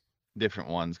different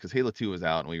ones because Halo 2 was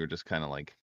out and we were just kind of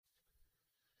like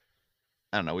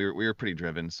I don't know, we were pretty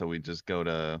driven, so we'd just go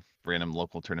to random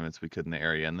local tournaments we could in the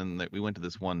area, and then we went to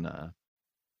this one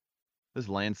this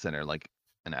land center like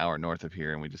an hour north of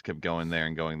here, and we just kept going there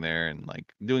and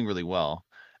like doing really well.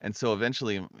 And so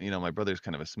eventually, my brother's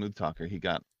kind of a smooth talker. He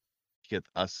got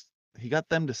us he got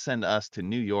them to send us to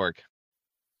New York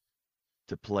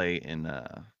to play in the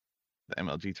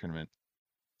MLG tournament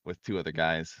with two other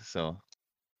guys. So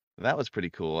that was pretty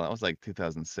cool. That was like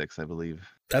 2006, I believe.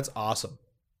 That's awesome.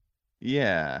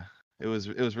 Yeah. It was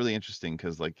really interesting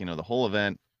because like, the whole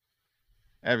event,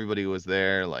 everybody was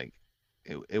there. Like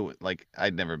it was like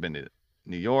I'd never been to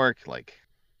New York. Like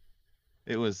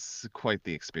it was quite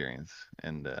the experience.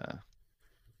 And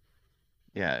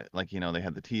yeah, like they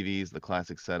had the TVs, the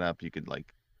classic setup. You could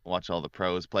like watch all the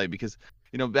pros play because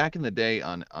back in the day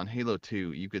on Halo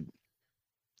 2, you could.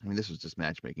 I mean, this was just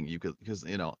matchmaking. You could because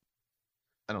I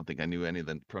don't think I knew any of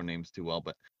the pro names too well,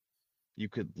 but you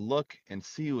could look and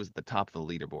see who was at the top of the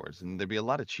leaderboards, and there'd be a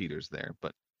lot of cheaters there,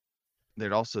 but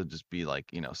there'd also just be like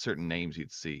certain names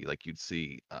you'd see, like you'd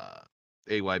see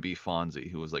AYB Fonzie,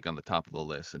 who was like on the top of the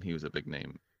list, and he was a big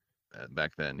name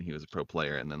back then. He was a pro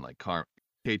player, and then like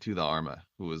K2 the Arma,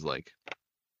 who was like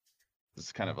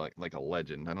this kind of like a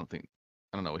legend. I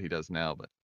don't know what he does now, but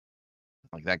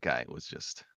like that guy was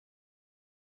just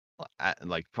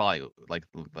like probably like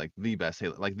the best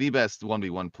Halo, like the best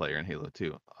 1v1 player in Halo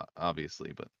 2,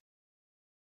 obviously, but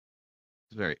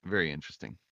it's very very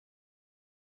interesting.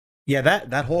 Yeah,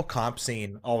 that whole comp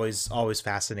scene always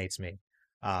fascinates me.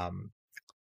 Um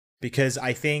because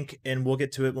I think, and we'll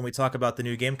get to it when we talk about the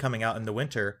new game coming out in the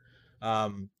winter.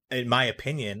 In my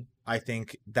opinion, I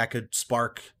think that could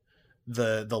spark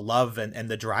the love and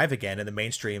the drive again in the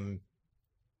mainstream,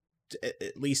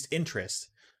 at least interest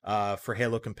for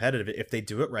Halo competitive if they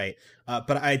do it right.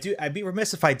 But I'd be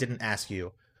remiss if I didn't ask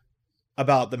you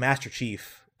about the Master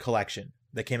Chief collection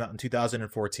that came out in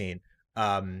 2014.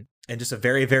 And just a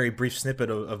very very brief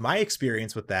snippet of my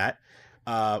experience with that.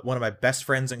 One of my best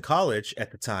friends in college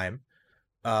at the time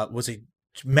was a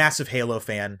massive Halo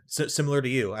fan, similar to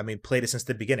you. I mean, played it since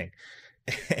the beginning.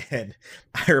 And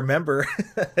I remember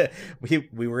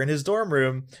we were in his dorm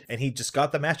room, and he just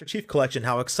got the Master Chief collection.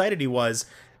 How excited he was,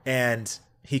 and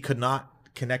he could not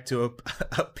connect to a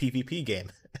PvP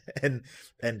game, and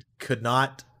could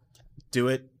not do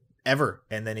it ever.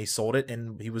 And then he sold it,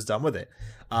 and he was done with it.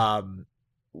 Um,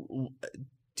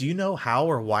 do you know how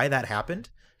or why that happened?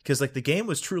 Because like the game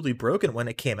was truly broken when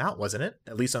it came out, wasn't it?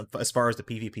 At least as far as the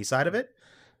PvP side of it.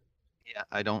 Yeah,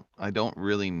 I don't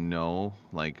really know.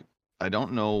 Like I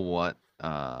don't know what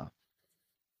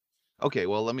okay,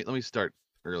 well let me start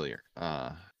earlier.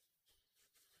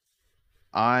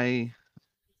 I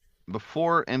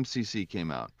before MCC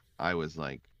came out, I was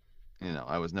like,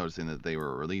 I was noticing that they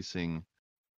were releasing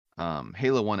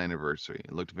Halo 1 Anniversary.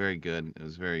 It looked very good. It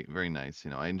was very very nice.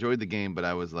 I enjoyed the game, but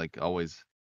I was like always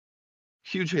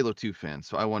huge Halo 2 fan,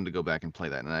 so I wanted to go back and play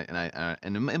that.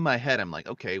 And in my head I'm like,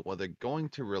 okay, well they're going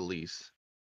to release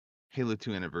Halo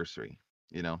 2 Anniversary,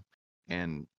 you know?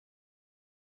 And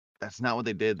that's not what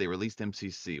they did. They released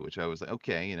MCC, which I was like,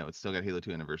 okay, it's still got Halo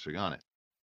 2 Anniversary on it.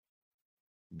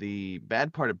 The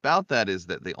bad part about that is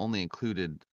that they only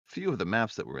included few of the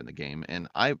maps that were in the game, and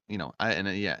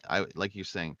yeah, I like you're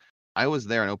saying, I was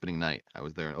there on opening night. I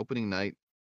was there on opening night.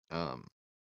 Um,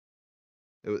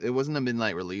 it wasn't a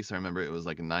midnight release. I remember it was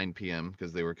like 9 p.m.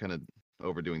 because they were kind of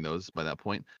overdoing those by that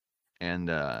point. And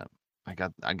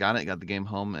got the game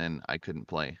home, and I couldn't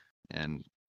play. And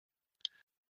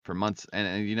for months,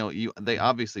 and they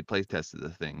obviously play tested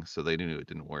the thing, so they knew it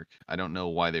didn't work. I don't know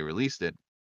why they released it,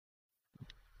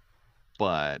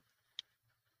 but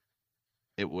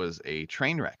it was a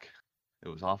train wreck. It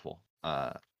was awful.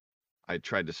 I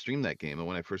tried to stream that game, and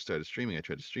when I first started streaming, I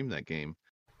tried to stream that game,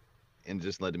 and it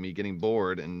just led to me getting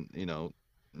bored and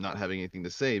not having anything to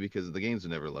say because the games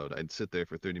would never load. I'd sit there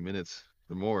for 30 minutes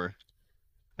or more,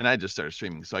 and I just started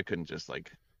streaming, so I couldn't just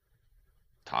like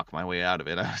talk my way out of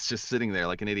it. I was just sitting there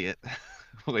like an idiot,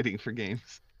 waiting for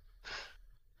games.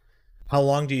 How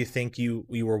long do you think you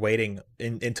were waiting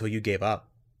until you gave up?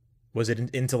 Was it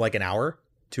into like an hour,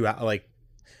 2 hour, like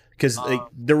because like, Um,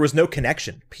 there was no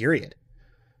connection. Period.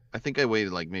 I think I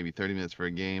waited like maybe 30 minutes for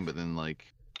a game, but then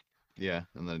like yeah,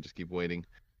 and then I just keep waiting.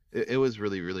 It was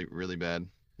really, really, really bad.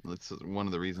 That's one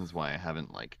of the reasons why I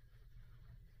haven't like.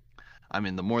 I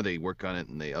mean, the more they work on it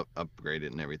and they upgrade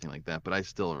it and everything like that, but I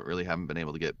still really haven't been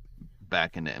able to get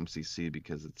back into MCC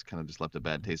because it's kind of just left a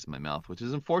bad taste in my mouth, which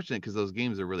is unfortunate because those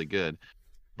games are really good.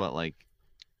 But like,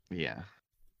 yeah,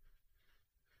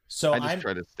 So I just I'm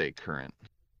try to stay current.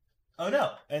 Oh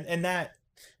no, and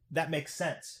that makes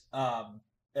sense.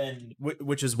 And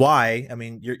which is why I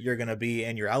mean you're going to be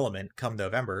in your element come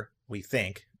November. We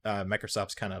think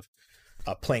Microsoft's kind of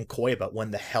playing coy about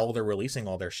when the hell they're releasing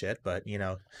all their shit, but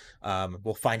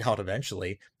we'll find out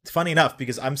eventually. It's funny enough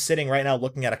because I'm sitting right now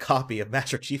looking at a copy of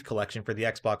Master Chief Collection for the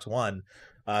Xbox One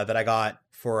that I got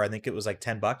for I think it was like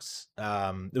 $10.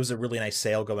 There was a really nice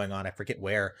sale going on. I forget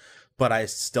where, but I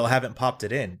still haven't popped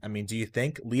it in. I mean, do you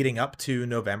think leading up to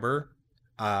November,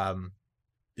 um,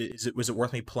 was it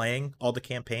worth me playing all the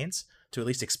campaigns to at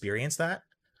least experience that?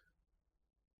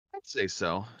 I'd say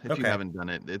so. If you Okay. haven't done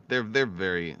it, they're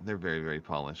very very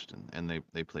polished and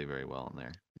they play very well in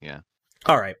there. Yeah.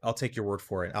 All right, I'll take your word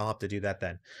for it. I'll have to do that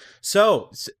then.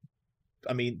 So,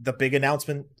 I mean, the big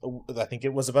announcement, I think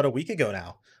it was about a week ago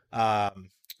now.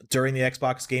 During the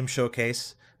Xbox Game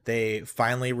Showcase, they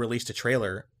finally released a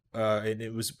trailer. And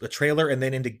it was a trailer and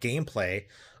then into gameplay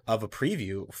of a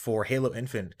preview for Halo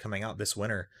Infinite coming out this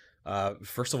winter.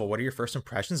 First of all, what are your first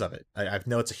impressions of it? I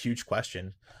know it's a huge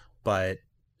question, but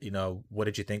what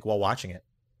did you think while watching it?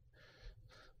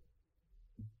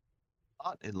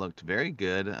 Thought it looked very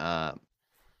good.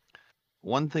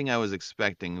 One thing I was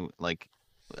expecting, like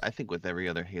I think with every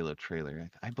other Halo trailer,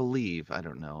 I believe, I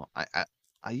don't know.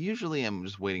 I usually am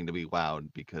just waiting to be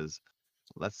wowed because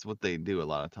that's what they do a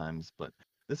lot of times. But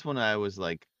this one, I was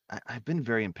like, I've been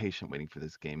very impatient waiting for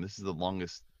this game. This is the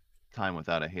longest time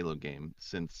without a Halo game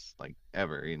since like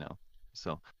ever, you know.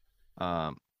 So,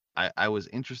 um, I was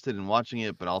interested in watching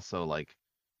it, but also like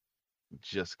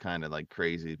just kind of like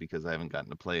crazy because I haven't gotten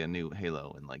to play a new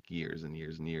Halo in like years and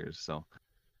years and years. So,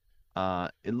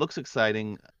 it looks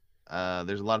exciting.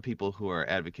 There's a lot of people who are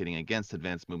advocating against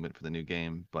advanced movement for the new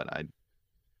game, but I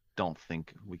don't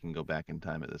think we can go back in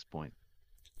time at this point.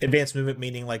 Advanced movement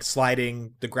meaning like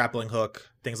sliding, the grappling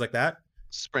hook, things like that.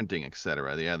 Sprinting,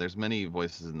 etc. Yeah, there's many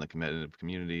voices in the competitive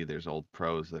community. There's old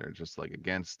pros that are just like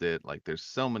against it. Like there's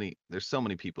so many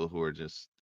people who are just,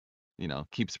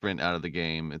 keep sprint out of the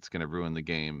game. It's gonna ruin the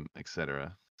game,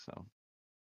 etc. So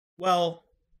Well,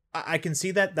 I can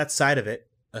see that side of it,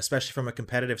 especially from a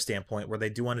competitive standpoint, where they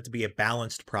do want it to be a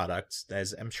balanced product,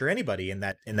 as I'm sure anybody in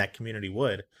that community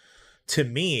would. To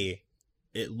me,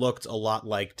 it looked a lot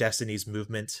like Destiny's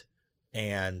movement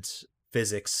and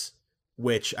physics,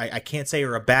 which I can't say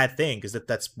are a bad thing because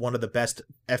that's one of the best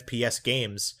FPS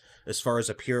games as far as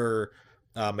a pure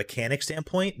mechanic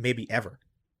standpoint, maybe ever.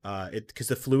 It because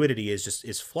the fluidity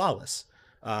is flawless.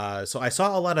 So I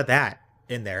saw a lot of that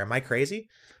in there. Am I crazy?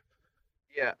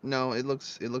 yeah, no, it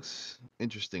looks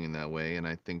interesting in that way, and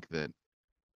I think that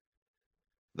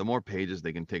the more pages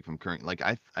they can take from current, like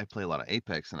I play a lot of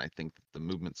Apex, and I think that the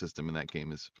movement system in that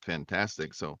game is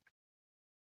fantastic. So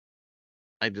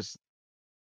I just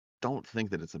don't think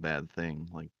that it's a bad thing.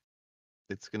 Like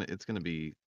it's gonna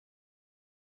be.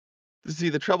 See,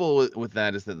 the trouble with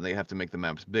that is that they have to make the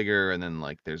maps bigger, and then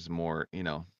like there's more,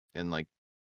 and like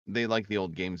they like the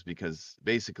old games because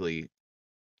basically,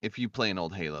 if you play an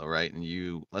old Halo, right,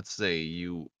 and let's say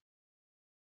you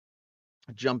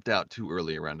jumped out too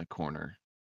early around a corner,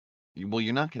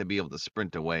 you're not going to be able to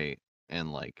sprint away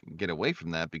and like get away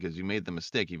from that because you made the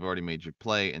mistake. You've already made your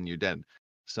play and you're dead.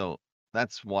 So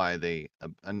that's why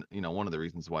and one of the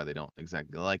reasons why they don't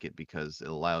exactly like it because it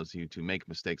allows you to make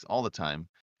mistakes all the time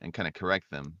and kind of correct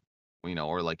them,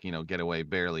 or like, get away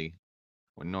barely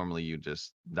when normally you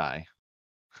just die,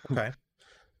 Okay.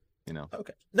 you know.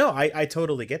 Okay. No, I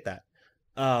totally get that.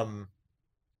 Um,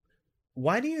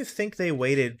 why do you think they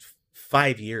waited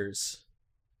 5 years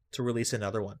to release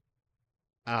another one?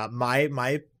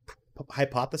 My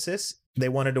hypothesis, they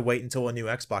wanted to wait until a new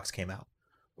Xbox came out.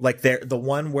 Like they're the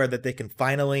one where that they can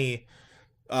finally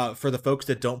for the folks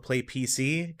that don't play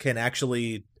PC can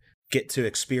actually get to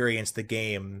experience the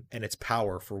game and its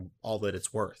power for all that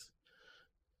it's worth.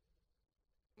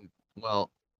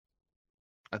 Well,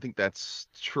 I think that's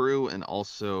true, and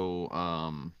also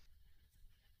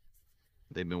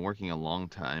they've been working a long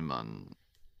time on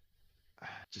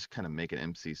just kind of making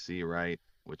MCC right,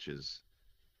 which is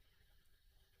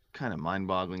kind of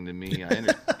mind-boggling to me. I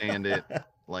understand it.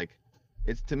 Like,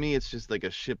 it's to me, it's just like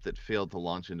a ship that failed to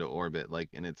launch into orbit. Like,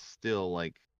 and it's still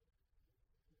like,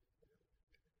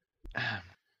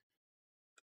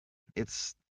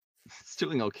 it's it's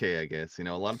doing okay, I guess. You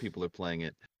know, a lot of people are playing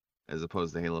it as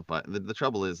opposed to Halo 5. The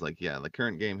trouble is, like, yeah, the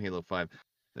current game Halo 5,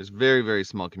 there's very, very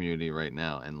small community right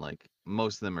now, and like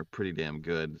most of them are pretty damn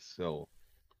good. So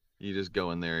you just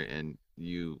go in there and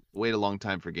you wait a long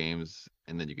time for games,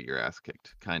 and then you get your ass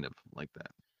kicked, kind of like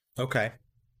that. Okay.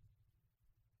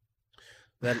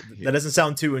 That Yeah. doesn't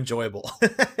sound too enjoyable.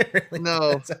 It really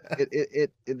No, does.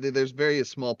 there's very a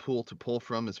small pool to pull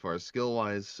from as far as skill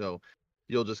wise, so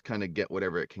you'll just kind of get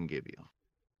whatever it can give you.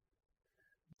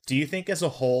 Do you think as a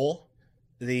whole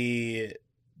the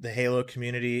Halo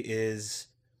community is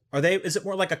it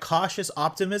more like a cautious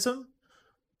optimism?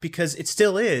 Because it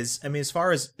still is. I mean, as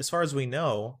far as we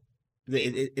know, I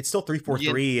mean, it's still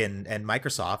yin 343 and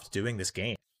Microsoft doing this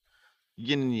game.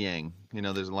 yin and yang. You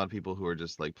know, there's a lot of people who are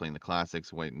just like playing the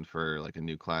classics, waiting for like a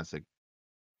new classic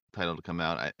title to come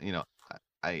out.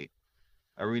 I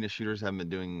arena shooters haven't been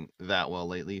doing that well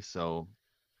lately, so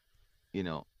you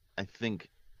know, I think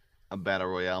a battle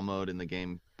royale mode in the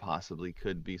game possibly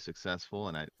could be successful,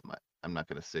 and I'm not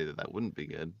gonna say that that wouldn't be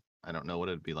good. I don't know what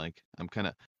it'd be like.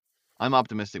 I'm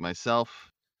optimistic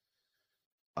myself.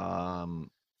 Um,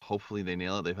 Hopefully they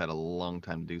nail it. They've had a long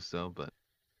time to do so, but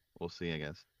we'll see, I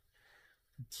guess.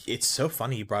 It's so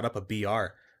funny you brought up a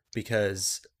BR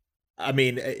because I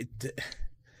mean,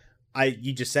 I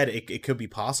you just said it could be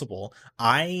possible.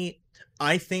 I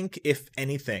think if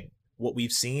anything, what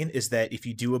we've seen is that if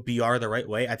you do a BR the right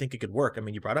way, I think it could work. I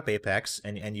mean, you brought up Apex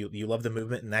and you love the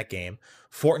movement in that game.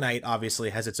 Fortnite obviously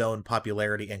has its own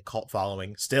popularity and cult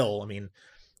following still. I mean,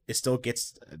 it still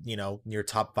gets, near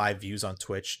top 5 views on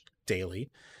Twitch daily.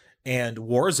 And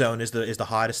Warzone is the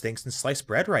hottest thing since sliced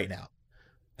bread right now.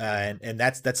 Yeah. And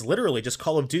that's literally just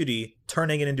Call of Duty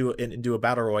turning it into a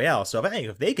battle royale. So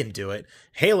if they can do it,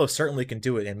 Halo certainly can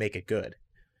do it and make it good.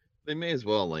 They may as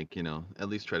well, like, at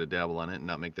least try to dabble on it and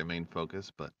not make their main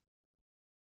focus, but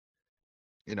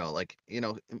like,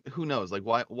 who knows? Like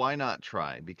why not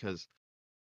try? Because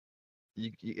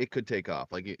it could take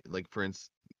off. Like for instance,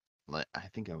 like I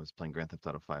think I was playing Grand Theft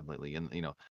Auto 5 lately, and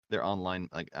their online,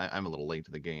 like I'm a little late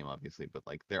to the game obviously, but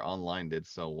like their online did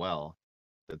so well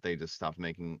that they just stopped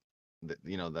making that.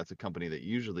 That's a company that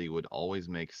usually would always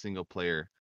make single player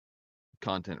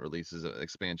content releases,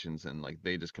 expansions, and like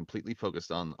they just completely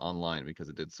focused on online because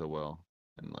it did so well,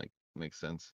 and like makes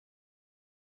sense.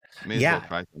 May as well Yeah.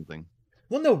 try something.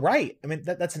 Well, no, right. I mean,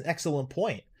 that's an excellent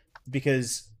point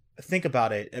because think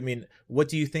about it. I mean, what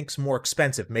do you think's more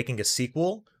expensive, making a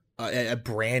sequel, a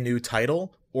brand new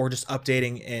title, or just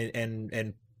updating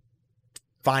and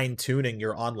fine tuning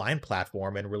your online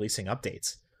platform and releasing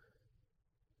updates?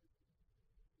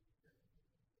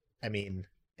 I mean,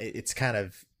 it kind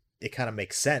of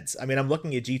makes sense. I mean, I'm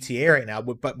looking at GTA right now,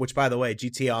 but which by the way,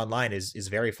 GTA Online is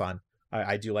very fun.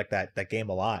 I do like that game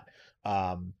a lot.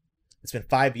 Um, it's been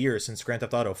 5 years since Grand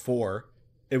Theft Auto 4.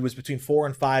 It was between 4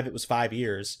 and 5. It was 5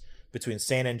 years between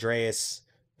San Andreas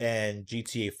and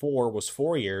GTA 4 was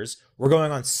 4 years. We're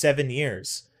going on 7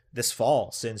 years this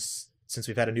fall since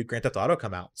we've had a new Grand Theft Auto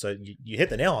come out. So you hit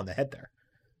the nail on the head there.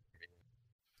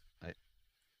 I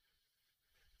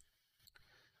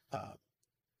Uh,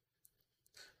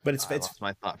 but I it's lost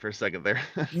my thought for a second there.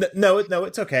 no,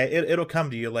 it's okay. It'll come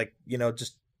to you. Like,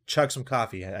 just chug some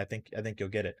coffee. I think you'll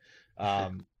get it.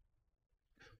 Um,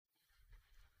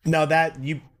 now that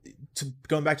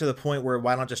going back to the point where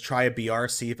why not just try a BR,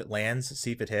 see if it lands,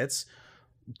 see if it hits.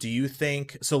 Do you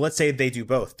think so? Let's say they do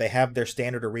both. They have their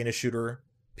standard arena shooter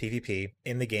PvP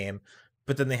in the game,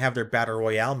 but then they have their battle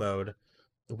royale mode.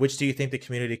 Which do you think the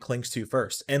community clings to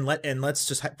first? Let's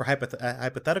just for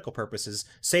hypothetical purposes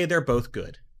say they're both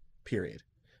good. Period.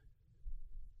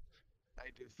 I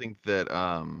do think that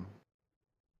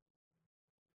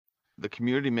the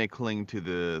community may cling to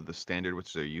the standard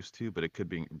which they're used to, but it could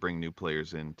bring new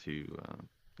players in to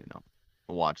you know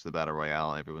watch the battle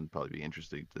royale. Everyone would probably be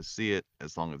interested to see it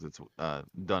as long as it's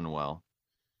done well.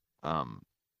 Um,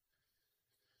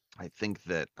 I think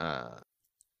that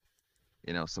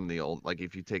some of the old, like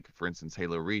if you take for instance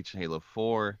Halo Reach, Halo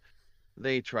 4,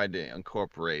 they tried to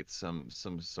incorporate some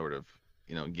sort of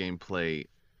gameplay.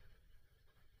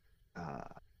 Uh,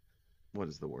 what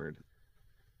is the word?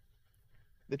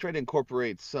 They tried to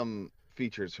incorporate some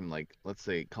features from, like, let's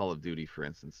say Call of Duty, for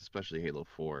instance, especially Halo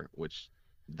 4, which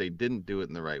they didn't do it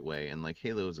in the right way. And like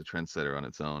Halo is a trendsetter on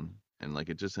its own, and like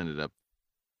it just ended up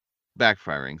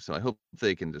backfiring. So I hope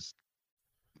they can just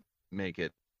make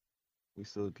it. We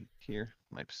still here?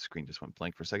 My screen just went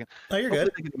blank for a second. Oh, you're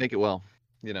Hopefully good. they can make it well.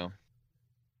 you know.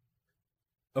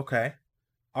 Okay.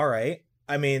 All right.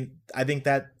 I mean, I think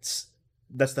that's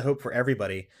the hope for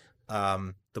everybody.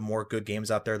 The more good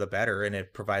games out there, the better, and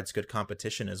it provides good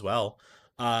competition as well.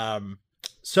 Um,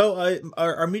 so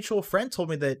our mutual friend told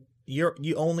me that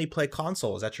you only play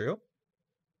console. Is that true?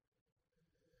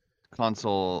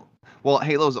 Console. Well,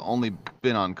 Halo's only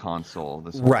been on console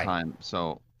this whole Right. time,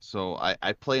 so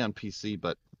I play on PC,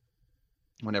 but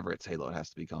whenever it's Halo, it has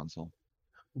to be console.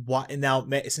 Why now?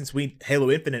 Since we Halo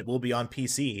Infinite will be on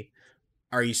PC,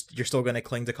 you're still going to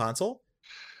cling to console?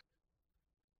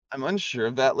 I'm unsure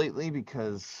of that lately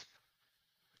because,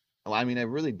 well, I mean, I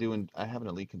really do, and I have an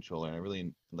Elite controller, and I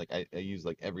really like I use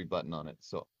like every button on it,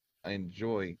 so I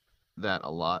enjoy that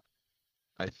a lot.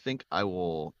 I think I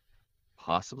will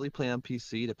possibly play on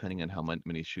PC depending on how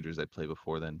many shooters I play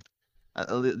before then.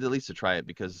 At least to try it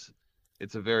because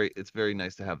it's very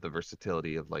nice to have the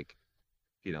versatility of like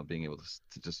being able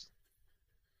to just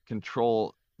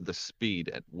control the speed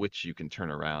at which you can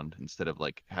turn around instead of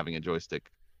like having a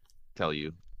joystick tell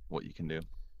you what you can do.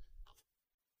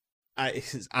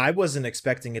 I wasn't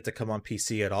expecting it to come on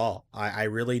PC at all. I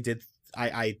really did.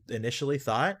 I initially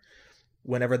thought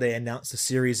whenever they announced the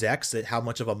Series X that how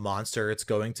much of a monster it's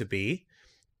going to be,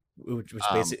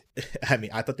 which Um, basically, I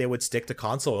mean, I thought they would stick to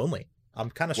console only.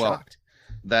 I'm kind of well, shocked.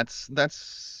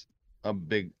 that's a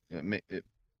big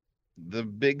the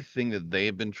big thing that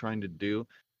they've been trying to do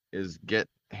is get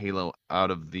Halo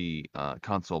out of the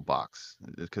console box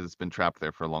because it's been trapped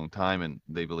there for a long time, and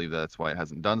they believe that's why it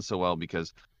hasn't done so well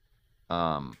because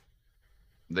um,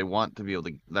 they want to be able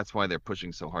to. That's why they're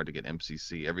pushing so hard to get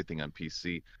MCC everything on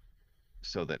PC,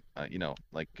 so that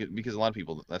like because a lot of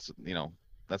people that's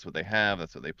what they have,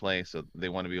 that's what they play, so they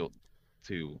want to be able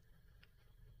to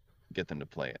get them to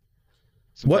play it.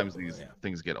 What? Sometimes these Yeah.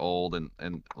 things get old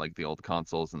and like the old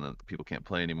consoles and then people can't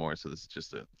play anymore, so this is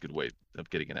just a good way of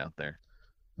getting it out there.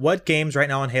 What games right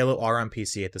now on Halo are on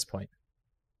PC at this point?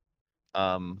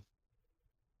 um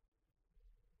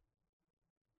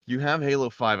you have Halo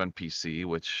 5 on PC,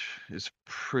 which is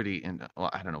pretty well,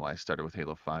 I don't know why I started with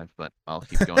Halo 5, but I'll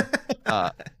keep going.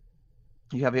 uh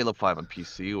you have Halo 5 on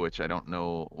PC, which I don't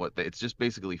know it's just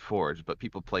basically Forge, but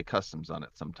people play customs on it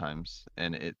sometimes,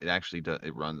 and it actually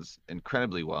it runs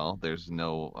incredibly well. There's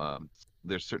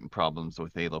certain problems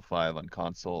with Halo 5 on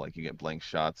console, like you get blank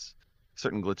shots,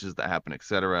 certain glitches that happen,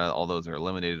 etc. All those are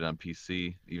eliminated on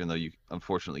PC, even though you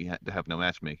unfortunately have no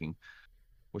matchmaking,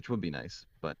 which would be nice.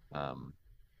 But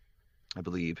I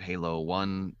believe Halo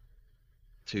 1,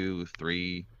 2,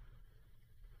 3,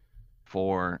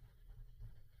 4,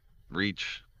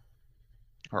 Reach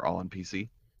are all on PC,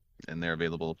 and they're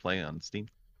available to play on Steam.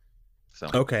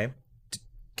 So Okay.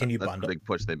 Can you that's the bundle? big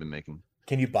push they've been making.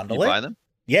 Can you Can you bundle buy it? them?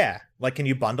 Yeah. Like, can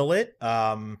you bundle it?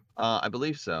 I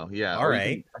believe so. Yeah, All or you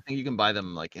right. can. I think you can buy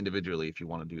them like individually if you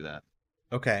want to do that.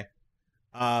 Okay.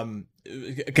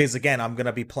 Because again, I'm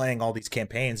gonna be playing all these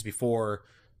campaigns before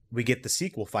we get the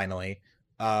sequel finally.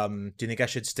 Do you think I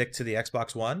should stick to the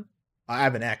Xbox One? I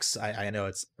have an X. I know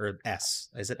it's or S.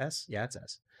 Is it S? Yeah, it's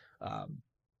S. Um,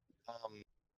 Um,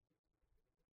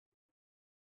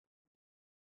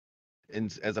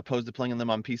 and as opposed to playing them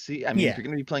on PC, I mean, if yeah. you're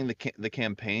going to be playing the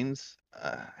campaigns,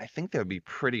 I think they'll be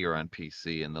prettier on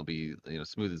PC and they'll be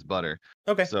smooth as butter.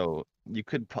 Okay. So you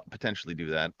could potentially do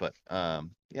that, but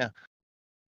yeah,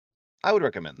 I would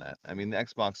recommend that. I mean, the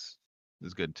Xbox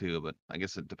is good too, but I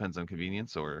guess it depends on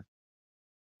convenience or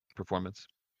performance.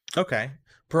 Okay.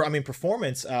 I mean,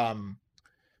 performance.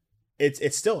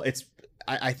 It's still it's.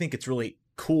 I think it's really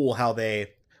cool how they.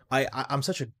 I'm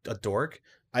such a dork.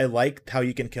 I like how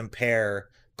you can compare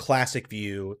classic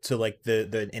view to like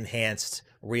the enhanced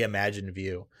reimagined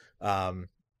view. Um,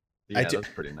 I Yeah, do. that's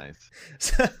pretty nice.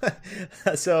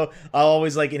 So I'll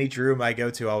always like any room I go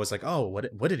to, I was like, oh,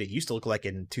 what did it used to look like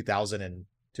in 2000 and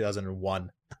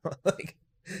 2001? Like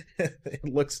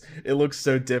it looks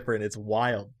so different. It's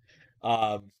wild.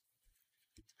 Um,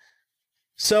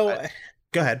 so I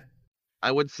go ahead.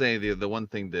 I would say the one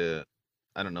thing to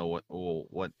I don't know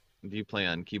what do you play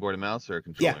on keyboard and mouse or a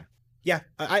Yeah, controller? yeah,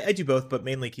 I do both, but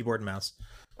mainly keyboard and mouse.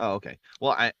 Oh, okay.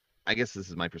 Well, I guess this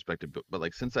is my perspective, but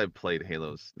like since I've played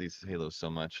these Halos so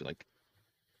much, like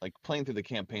playing through the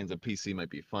campaigns on PC might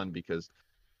be fun because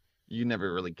you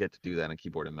never really get to do that on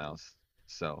keyboard and mouse.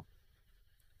 So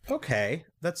Okay,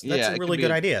 that's yeah, a it could really be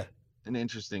good idea. an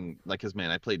interesting like, cause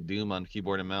man, I played Doom on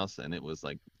keyboard and mouse and it was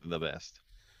like the best.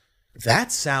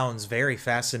 That sounds very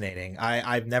fascinating.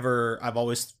 I've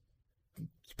always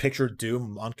pictured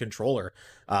Doom on controller.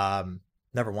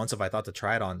 Never once have I thought to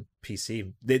try it on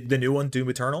PC. The new one, Doom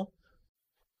Eternal.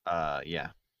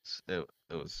 Yeah, it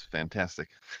was fantastic.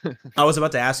 I was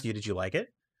about to ask you, did you like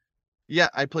it? Yeah,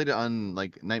 I played it on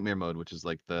like nightmare mode, which is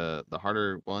like the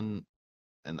harder one,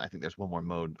 and I think there's one more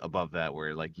mode above that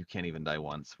where like you can't even die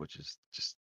once, which is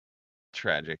just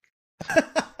tragic.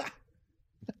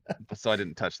 So I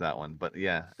didn't touch that one. But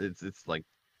yeah, it's like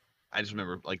I just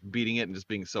remember like beating it and just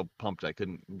being so pumped I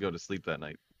couldn't go to sleep that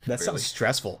night. That sounds Barely.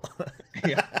 stressful.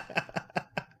 Yeah.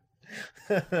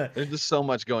 There's just so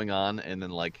much going on, and then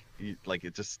like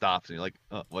it just stops, and you're like,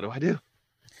 oh, what do I do?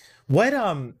 What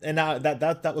and now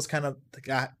that was kind of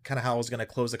how I was gonna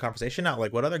close the conversation out.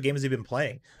 Like, what other games have you been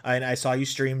playing? I saw you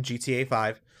stream GTA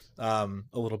 5 a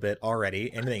little bit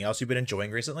already. Anything else you've been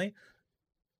enjoying recently?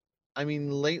 I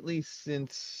mean, lately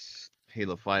since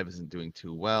Halo 5 isn't doing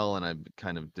too well, and I've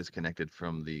kind of disconnected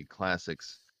from the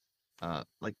classics,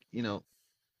 like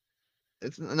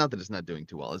it's not that it's not doing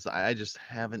too well. It's I just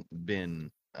haven't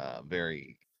been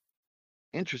very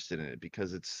interested in it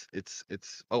because it's.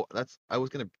 Oh, that's I was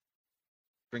gonna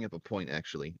bring up a point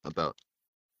actually about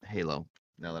Halo.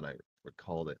 Now that I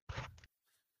recalled it,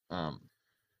 um,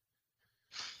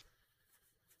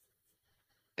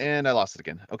 and I lost it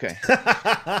again. Okay.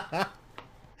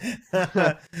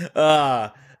 uh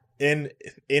in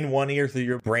in one ear through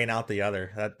your brain out the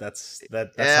other. That's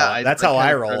Yeah, how I that's like how kind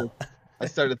I of started. roll. I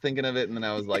started thinking of it, and then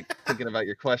I was like thinking about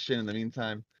your question in the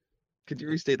meantime. Could you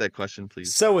restate that question,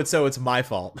 please? So it's my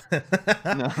fault.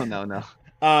 No, no, no.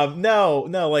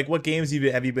 No, like what games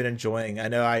have you been enjoying? I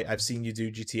know I've seen you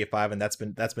do GTA 5 and that's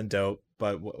been dope,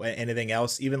 but anything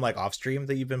else even like off stream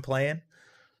that you've been playing?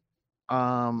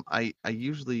 I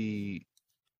usually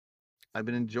I've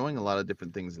been enjoying a lot of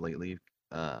different things lately.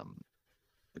 Um,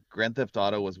 Grand Theft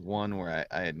Auto was one where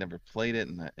I had never played it,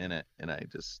 and I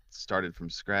just started from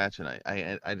scratch, and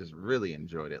I just really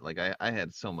enjoyed it. Like I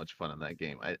had so much fun in that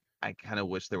game. I kind of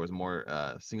wish there was more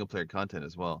single player content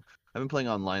as well. I've been playing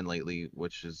online lately,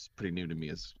 which is pretty new to me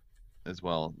as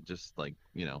well. Just like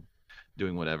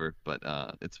doing whatever, but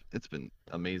it's been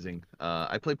amazing.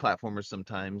 I play platformers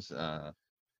sometimes.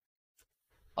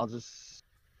 I'll just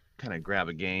kind of grab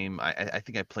a game. I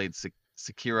think I played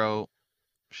Sekiro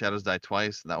Shadows Die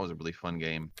Twice. That was a really fun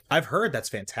game. I've heard that's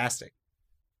fantastic.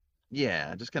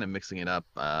 Yeah, just kind of mixing it up.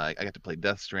 I got to play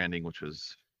Death Stranding, which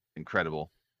was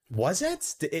incredible. Was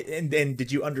it? And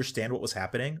did you understand what was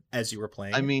happening as you were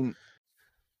playing I it? mean,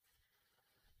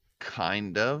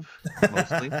 kind of,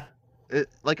 mostly.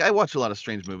 Like I watch a lot of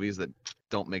strange movies that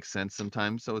don't make sense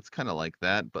sometimes, so it's kind of like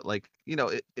that. But like,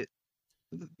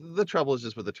 the trouble is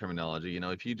just with the terminology.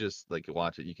 If you just like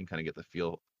watch it, you can kind of get the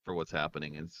feel for what's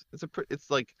happening. It's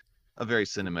like a very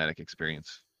cinematic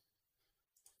experience.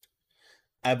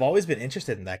 I've always been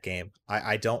interested in that game.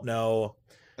 I don't know.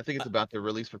 I think it's about to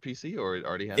release for PC, or it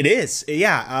already It has. is,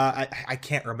 yeah. I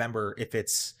can't remember if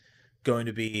it's going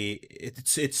to be.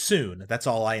 It's soon. That's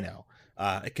all I know.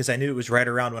 Because I knew it was right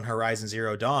around when Horizon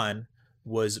Zero Dawn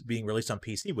was being released on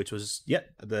PC, which was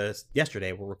the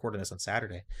yesterday. We're recording this on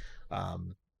Saturday.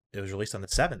 It was released on the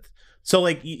 7th. So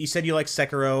like you said, you like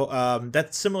Sekiro.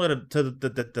 That's similar to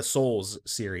the Souls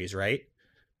series, right?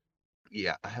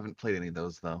 Yeah, I haven't played any of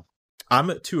those though.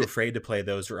 I'm too It, afraid to play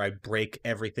those, or I break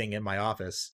everything in my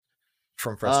office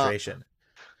from uh, frustration.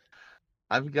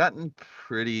 I've gotten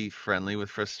pretty friendly with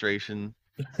frustration.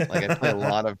 Like I play a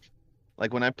lot of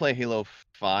like when I play Halo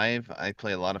 5, I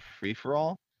play a lot of free for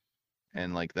all,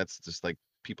 and like that's just like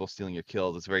people stealing your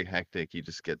kills. It's very hectic. You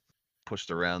just get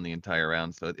pushed around the entire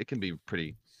round, so it can be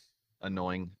pretty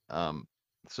annoying.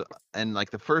 So and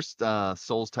like the first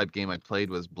Souls type game I played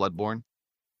was Bloodborne,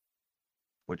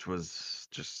 which was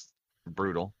just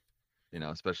brutal,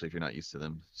 especially if you're not used to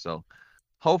them. So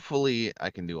hopefully I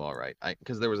can do all right.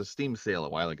 Because there was a Steam sale a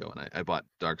while ago, and I bought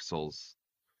Dark Souls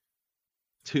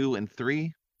 2 and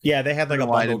 3. Yeah, they had I don't like know a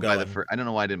why I bundle didn't buy the going. first. I don't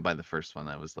know why I didn't buy the first one.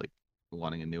 I was like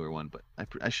wanting a newer one, but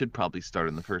I should probably start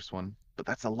in the first one. But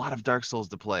that's a lot of Dark Souls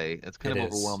to play. It's kind It of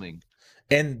is. overwhelming.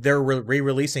 And they're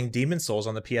re-releasing Demon Souls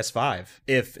on the PS5.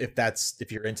 If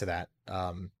you're into that,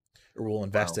 or will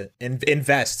invest Wow. it,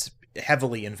 invest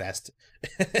heavily invest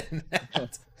in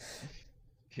that.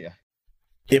 Yeah.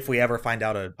 If we ever find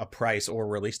out a price or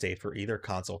release date for either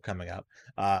console coming up,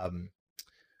 um,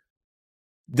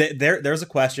 there's a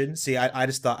question. See, I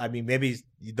just thought. I mean, maybe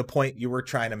the point you were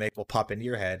trying to make will pop into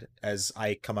your head as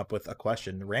I come up with a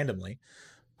question randomly.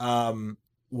 Um,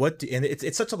 and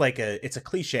it's such a it's a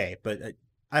cliche, but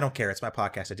I don't care. It's my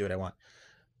podcast. I do what I want.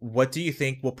 What do you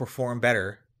think will perform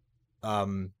better?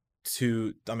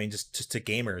 To I mean, just to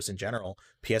gamers in general,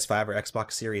 PS5 or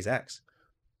Xbox Series X.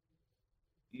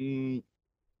 Mm,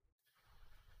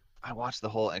 I watched the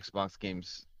whole Xbox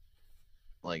games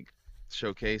like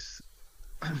showcase.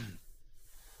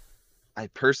 I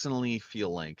personally feel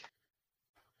like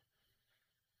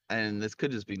and this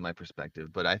could just be my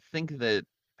perspective, but I think that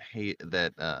hey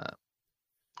that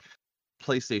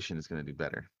PlayStation is going to do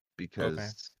better Okay.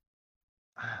 because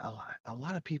a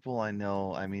lot of people I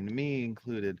know, I mean me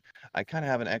included, I kind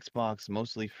of have an Xbox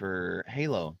mostly for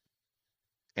Halo,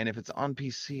 and if it's on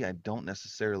PC, I don't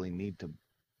necessarily need to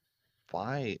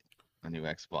buy a new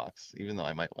Xbox, even though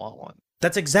I might want one.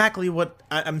 That's exactly what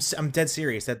I'm dead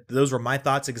serious. That those were my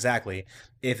thoughts exactly.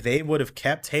 If they would have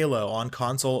kept Halo on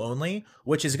console only,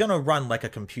 which is gonna run like a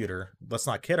computer, let's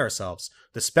not kid ourselves.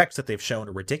 The specs that they've shown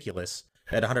are ridiculous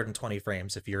at 120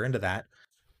 frames. If you're into that,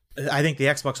 I think the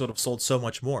Xbox would have sold so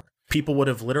much more. People would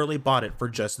have literally bought it for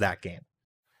just that game.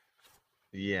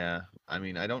 Yeah, I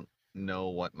mean, I don't know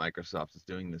what Microsoft is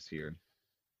doing this year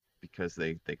because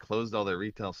they closed all their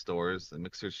retail stores, the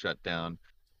Mixer's shut down.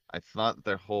 I thought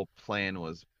their whole plan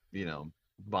was,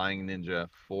 buying Ninja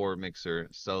for Mixer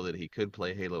so that he could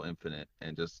play Halo Infinite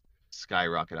and just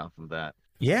skyrocket off of that.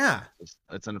 Yeah,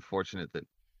 It's unfortunate that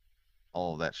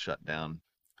all of that shut down.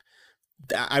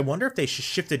 I wonder if they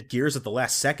shifted gears at the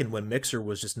last second when Mixer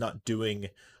was just not doing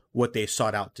what they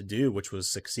sought out to do, which was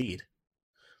succeed.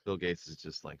 Bill Gates is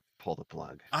just like, pull the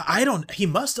plug. I don't. He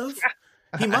must have.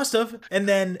 He must have. And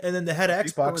then the head of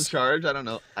He's still in Xbox. charge. I don't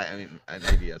know. I mean,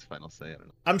 maybe he has final say. I don't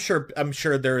know. I'm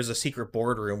sure there is a secret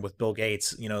boardroom with Bill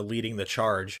Gates, leading the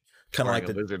charge, kind of Wearing like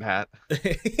a the wizard hat.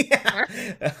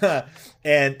 yeah.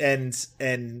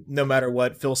 And no matter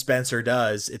what Phil Spencer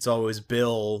does, it's always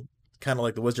Bill, kind of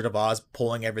like the Wizard of Oz,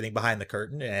 pulling everything behind the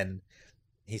curtain, and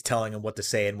he's telling him what to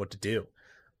say and what to do.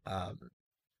 Um,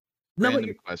 no, but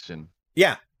Random question.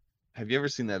 yeah, Have you ever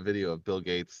seen that video of Bill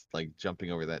Gates like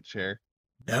jumping over that chair?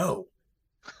 no.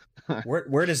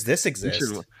 Where does this You should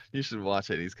exist? you should watch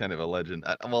it. He's kind of a legend.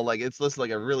 Well, like it's just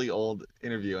like a really old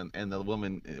interview, and the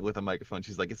woman with a microphone,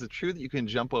 she's like, "Is it true that you can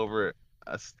jump over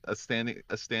a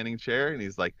standing chair?" And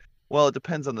he's like, "Well, it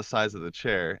depends on the size of the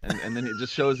chair." And then it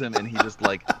just shows him, and he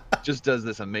just does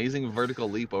this amazing vertical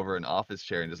leap over an office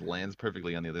chair and just lands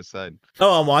perfectly on the other side.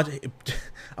 Oh, I'm watching.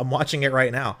 I'm watching it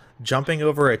right now. Jumping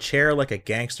over a chair like a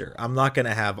gangster. I'm not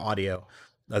gonna have audio.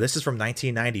 This is from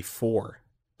 1994,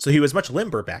 so he was much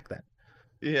limber back then.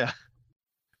 Yeah,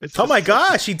 it's Oh my just such.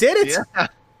 gosh, he did it! Yeah,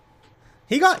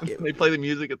 He got. they play the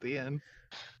music at the end.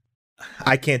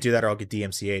 I can't do that or I'll get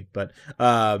DMCA'd. But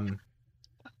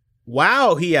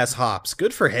wow, he has hops.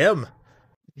 Good for him.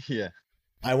 Yeah,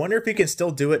 I wonder if he can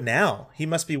still do it now. He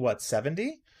must be what,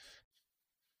 70?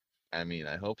 I mean,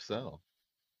 I hope so.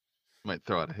 Might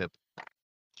throw out a hip.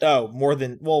 Oh, more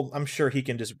than well. I'm sure he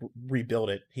can just rebuild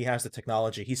it. He has the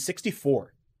technology. He's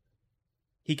 64.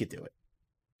 He could do it.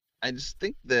 I just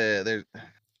think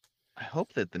I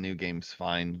hope that the new game's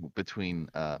fine between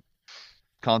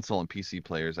console and PC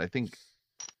players. I think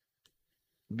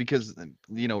because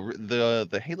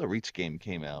the Halo Reach game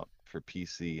came out for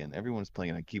PC and everyone's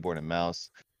playing on keyboard and mouse,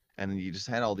 and you just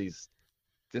had all these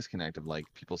disconnect of like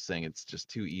people saying it's just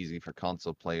too easy for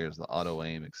console players, the auto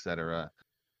aim, etc.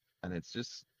 And it's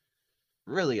just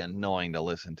really annoying to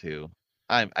listen to.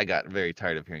 I got very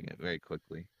tired of hearing it very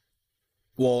quickly.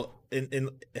 Well,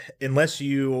 unless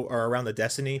you are around the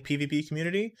Destiny PvP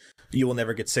community, you will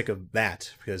never get sick of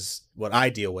that because what I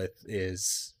deal with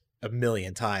is a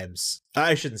million times.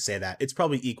 I shouldn't say that. It's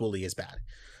probably equally as bad.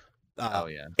 Oh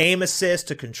yeah. Aim assist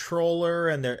to controller,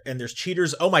 and there's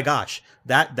cheaters. Oh my gosh,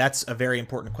 that's a very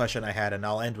important question I had, and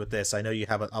I'll end with this. I know you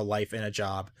have a life and a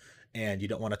job, and you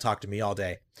don't want to talk to me all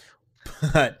day,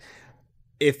 but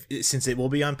if since it will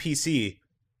be on PC,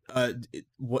 I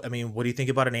mean, what do you think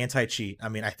about an anti-cheat? I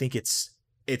mean, I think it's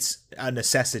a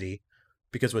necessity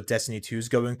because what Destiny 2 is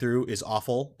going through is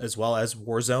awful, as well as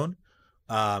Warzone.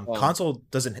 Well, Console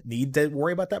doesn't need to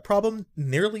worry about that problem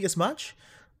nearly as much.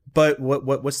 But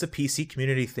what's the PC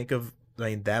community think of?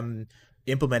 I mean, them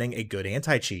implementing a good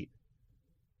anti-cheat.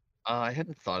 I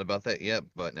hadn't thought about that yet,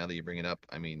 but now that you bring it up,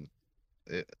 I mean,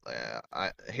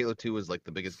 Halo 2 was like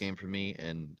the biggest game for me,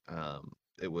 and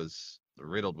it was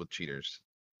riddled with cheaters,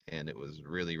 and it was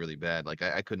really, really bad. Like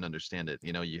I couldn't understand it.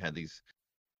 You had these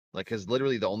like, because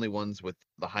literally the only ones with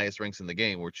the highest ranks in the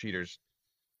game were cheaters,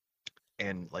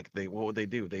 and like what would they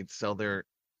do? They'd sell their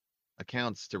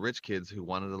accounts to rich kids who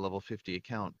wanted a level 50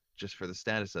 account just for the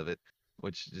status of it,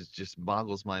 which just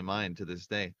boggles my mind to this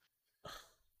day.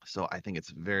 So I think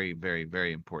it's very, very,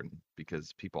 very important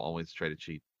because people always try to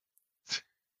cheat.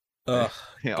 They, Ugh,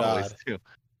 they always God.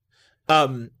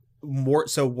 do.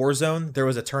 Warzone, there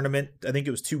was a tournament, I think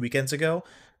it was 2 weekends ago.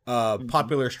 Mhm.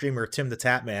 Popular streamer Tim the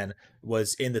Tatman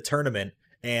was in the tournament,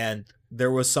 and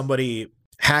there was somebody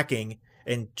hacking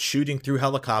and shooting through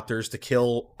helicopters to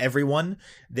kill everyone.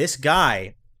 This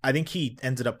guy I think he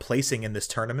ended up placing in this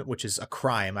tournament, which is a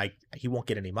crime. He won't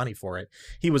get any money for it.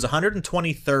 He was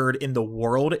 123rd in the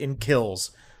world in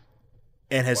kills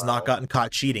and has not Wow. gotten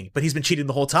caught cheating, but he's been cheating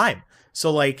the whole time.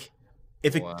 So like,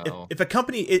 Wow. if a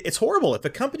company, it's horrible. If a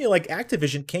company like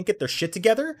Activision can't get their shit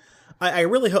together, I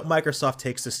really hope Microsoft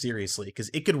takes this seriously because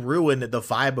it could ruin the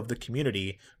vibe of the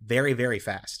community very very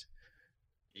fast.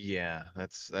 Yeah,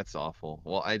 that's awful.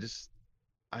 Well, I just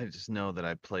know that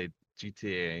I played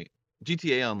GTA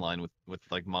Online with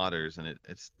like modders, and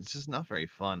it's just not very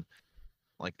fun.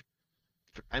 Like,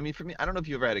 I mean, for me, I don't know if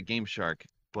you ever had a Game Shark,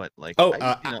 but like Oh, I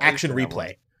used action to have one.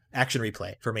 replay, action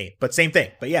replay for me, but same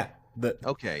thing. But yeah, the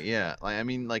Okay, yeah. Like, I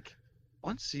mean, like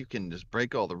once you can just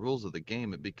break all the rules of the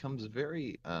game, it becomes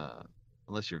very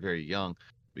unless you're very young,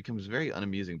 becomes very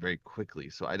unamusing very quickly.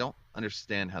 So I don't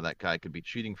understand how that guy could be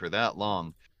cheating for that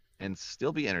long and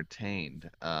still be entertained.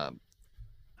 I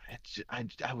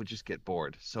would just get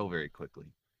bored so very quickly.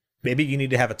 maybe you need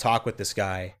to have a talk with this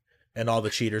guy and all the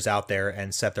cheaters out there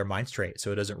and set their mind straight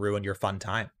so it doesn't ruin your fun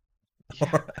time.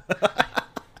 Yeah,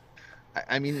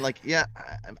 I mean, like, yeah,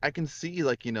 I can see,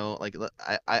 like, like,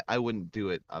 I wouldn't do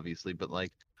it, obviously, but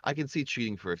like, I can see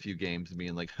cheating for a few games and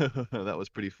being like, that was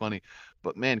pretty funny.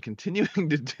 But man, continuing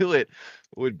to do it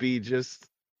would be just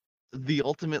the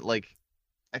ultimate, like,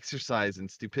 exercise in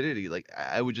stupidity. Like,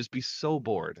 I would just be so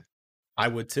bored. I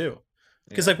would too,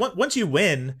 because Yeah. like once you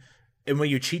win, and when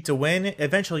you cheat to win,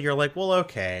 eventually you're like, well,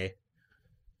 okay,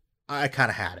 I kind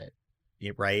of had it,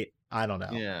 right? I don't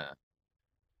know. Yeah.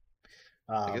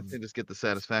 I guess Um, they just get the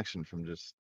satisfaction from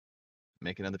just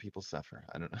making other people suffer.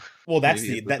 I don't know. well,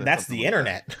 Maybe it's that's something the like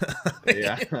that. internet.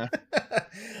 Yeah.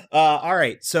 All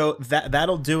right, so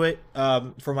that'll do it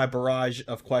for my barrage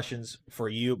of questions for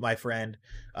you, my friend.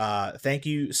 Thank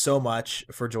you so much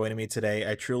for joining me today.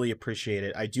 I truly appreciate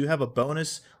it. I do have a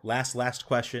bonus last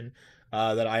question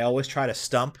that I always try to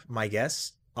stump my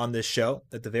guests on this show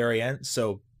at the very end.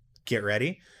 So get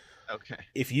ready. Okay.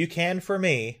 If you can, for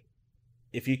me,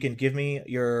 if you can give me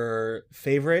your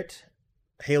favorite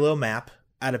Halo map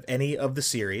out of any of the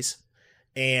series,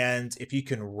 and if you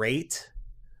can rate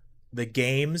the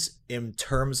games in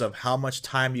terms of how much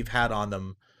time you've had on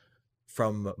them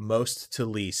from most to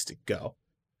least, go.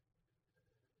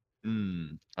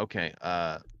 Okay.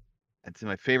 I'd say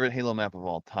my favorite Halo map of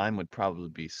all time would probably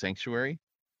be Sanctuary.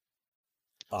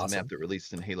 It's a map Awesome. that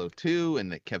released in Halo 2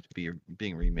 and that kept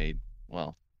being remade,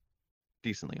 well,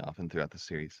 decently often throughout the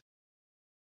series.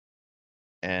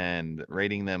 And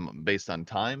rating them based on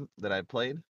time that I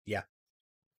played. Yeah.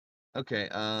 Okay,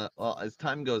 well, as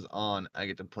time goes on, I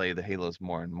get to play the Halos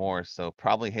more and more, so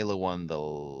probably Halo 1 the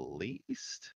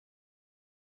least,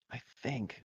 I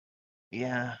think.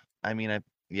 Yeah, I mean,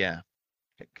 yeah,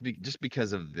 it could be just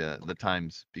because of the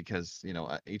times, because,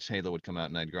 each Halo would come out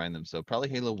and I'd grind them, so probably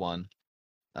Halo 1,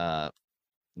 uh,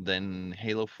 then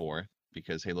Halo 4,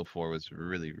 because Halo 4 was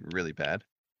really, really bad.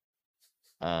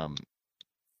 Um,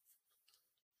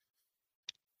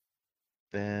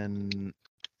 then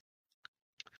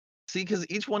see, because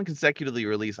each one consecutively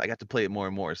released, I got to play it more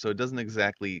and more, so it doesn't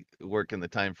exactly work in the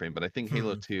time frame. But I think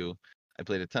Halo Hmm. 2, I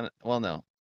played a ton of. Well, no,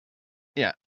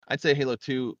 yeah, I'd say Halo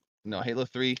 2. No, Halo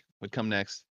 3 would come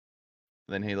next,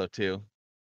 then Halo 2.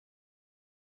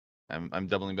 I'm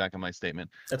doubling back on my statement,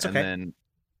 That's and okay.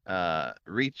 then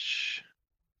Reach,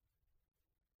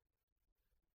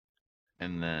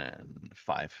 and then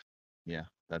 5. Yeah,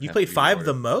 that'd You have to played be the five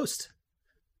the order. most.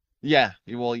 Yeah,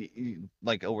 well,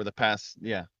 like over the past,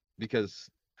 yeah, because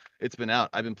it's been out.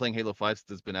 I've been playing Halo 5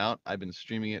 since it's been out. I've been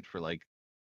streaming it for like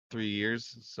 3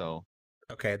 years, so.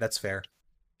 Okay, that's fair.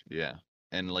 Yeah.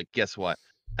 And like guess what?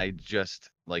 I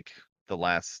just like the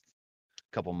last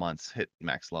couple months hit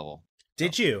max level. So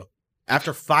Did you?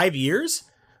 After 5 years?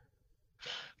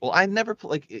 well, I never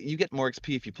like you get more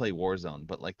XP if you play Warzone,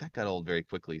 but like that got old very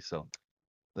quickly. So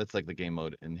that's like the game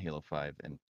mode in Halo 5.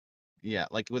 And yeah,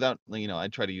 like without like, I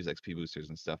try to use XP boosters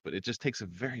and stuff, but it just takes a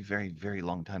very, very, very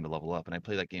long time to level up. And I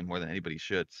play that game more than anybody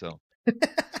should. So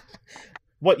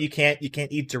What, you can't eat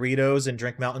Doritos and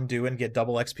drink Mountain Dew and get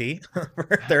double XP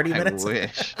for 30 I minutes?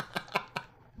 wish.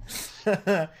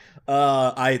 I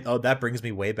oh that brings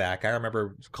me way back. I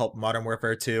remember called Modern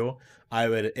Warfare 2. I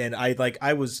would and I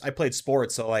played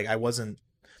sports, so like I was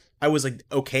like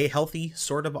okay healthy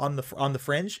sort of on the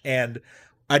fringe, and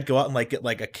I'd go out and like get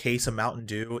like a case of Mountain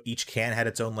Dew. Each can had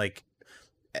its own like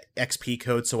XP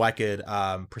code so I could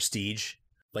prestige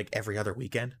like every other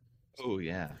weekend. Oh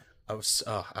yeah. I was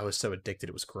so addicted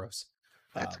it was gross.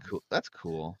 That's Um cool. That's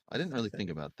cool. I didn't really think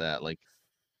about that. Like,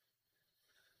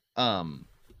 um,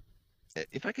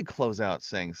 if I could close out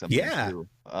saying something yeah. too,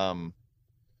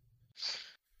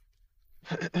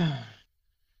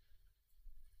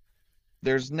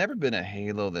 there's never been a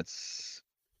Halo that's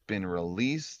been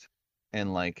released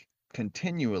and like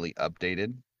continually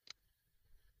updated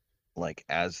like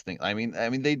as thing. I mean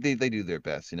they do their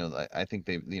best. I think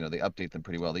they update them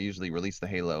pretty well. They usually release the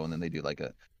Halo and then they do like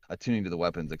a tuning to the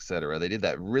weapons, etc. They did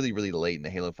that really really late in the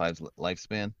Halo 5's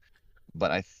lifespan,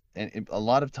 but a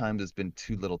lot of times it's been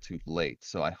too little too late.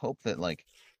 So I hope that like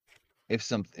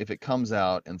if it comes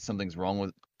out and something's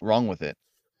wrong with it,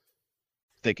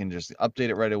 they can just update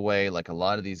it right away like a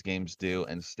lot of these games do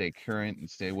and stay current and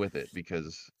stay with it,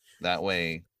 because that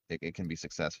way it can be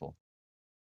successful.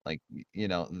 Like,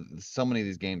 so many of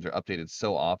these games are updated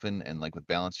so often and like with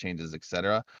balance changes,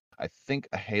 etc. I think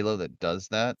a Halo that does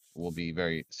that will be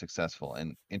very successful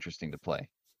and interesting to play.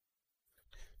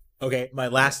 Okay, my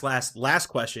Yeah. last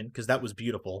question, because that was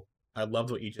beautiful. I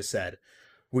loved what you just said.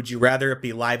 Would you rather it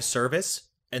be live service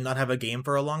and not have a game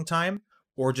for a long time,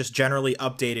 or just generally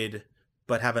updated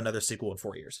but have another sequel in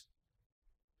 4 years?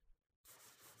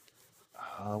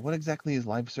 What exactly is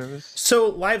live service? So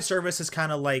live service is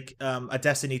kind of like a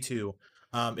Destiny 2.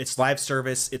 It's live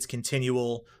service. It's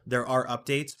continual. There are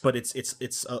updates, but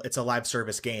it's a live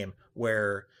service game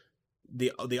where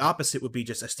the opposite would be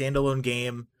just a standalone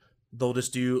game. They'll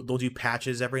do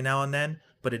patches every now and then,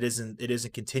 but it isn't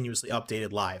continuously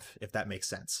updated live, if that makes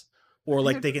sense. I Or think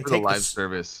like I'd they can prefer the take live this.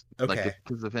 service, like Okay,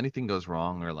 because if anything goes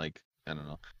wrong or like I don't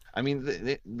know. I mean,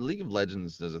 League of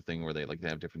Legends does a thing where they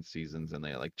have different seasons and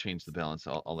they like change the balance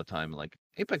all the time. Like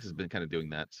Apex has been kind of doing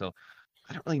that, so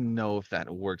I don't really know if that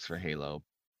works for Halo,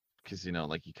 because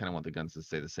like you kind of want the guns to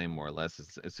stay the same more or less.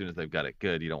 As soon as they've got it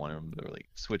good, you don't want them to really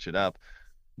switch it up.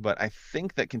 But I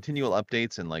think that continual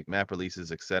updates and like map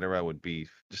releases, etc., would be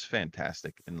just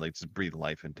fantastic and like just breathe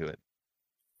life into it.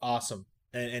 awesome.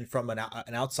 And from an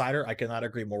outsider, I cannot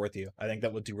agree more with you. I think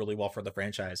that would do really well for the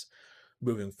franchise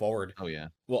moving forward. Oh yeah.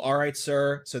 Well, all right,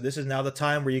 sir. So this is now the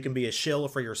time where you can be a shill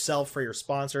for yourself, for your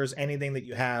sponsors, anything that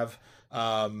you have.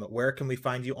 Where can we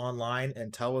find you online,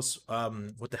 and tell us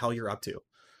what the hell you're up to?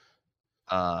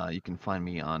 You can find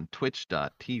me on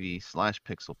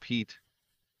twitch.tv/PixelPeet.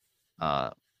 Uh,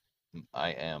 I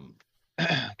am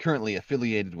currently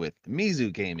affiliated with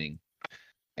Mizu Gaming,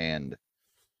 and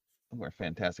who are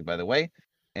fantastic, by the way.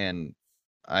 And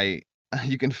I,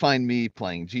 you can find me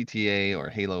playing GTA or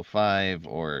Halo 5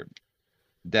 or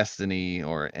Destiny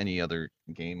or any other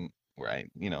game where I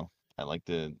like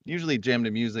to usually jam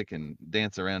to music and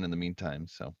dance around in the meantime.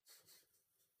 So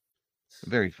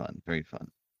very fun, very fun.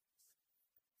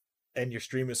 And your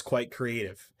stream is quite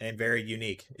creative and very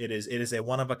unique. It is a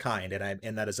one of a kind,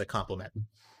 and that is a compliment.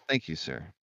 Thank you,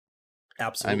 sir.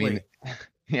 I mean, Absolutely.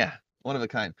 yeah, one of a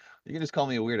kind. You can just call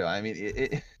me a weirdo. I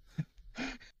mean,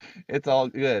 it's all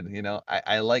good.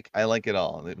 I like it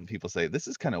all. When people say this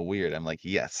is kind of weird, I'm like,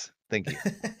 yes, thank you.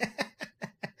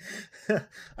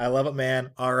 I love it,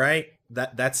 man. All right,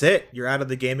 that's it. You're out of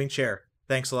the gaming chair.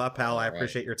 Thanks a lot, pal. I All right,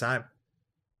 appreciate your time.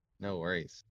 no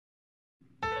worries.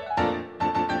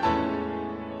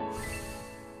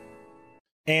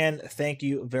 And thank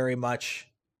you very much,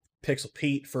 Pixel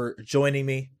Pete, for joining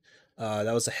me.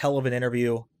 That was a hell of an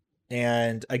interview.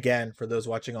 And again, for those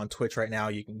watching on Twitch right now,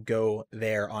 you can go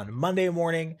there on Monday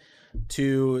morning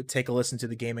to take a listen to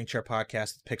the Gaming Chair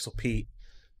podcast with Pixel Pete.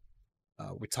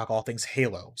 We talk all things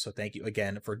Halo. So thank you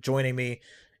again for joining me.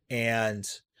 And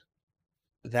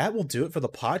that will do it for the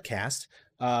podcast.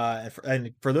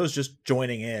 And for those just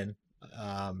joining in,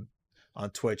 um, on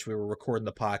Twitch, we were recording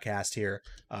the podcast here.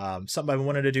 Something I've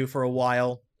wanted to do for a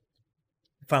while.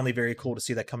 Finally, very cool to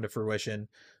see that come to fruition.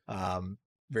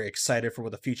 Very excited for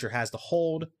what the future has to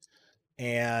hold,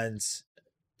 and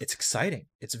it's exciting.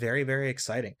 It's very, very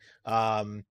exciting.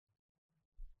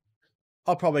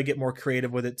 I'll probably get more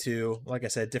creative with it too. Like I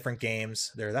said, different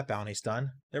games. There, that bounty's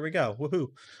done. There we go.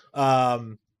 Woohoo!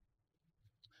 Um,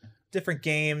 different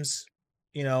games.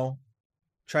 You know,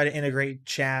 try to integrate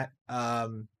chat.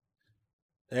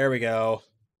 There we go.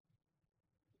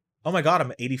 Oh my god,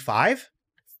 I'm 85.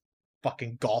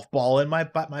 Fucking golf ball in my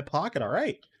pocket. All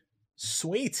right,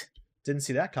 sweet. Didn't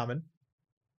see that coming.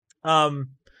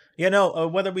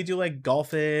 Whether we do like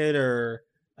golf it or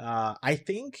I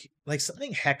think like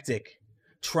something hectic.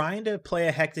 Trying to play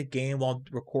a hectic game while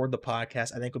record the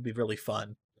podcast, I think would be really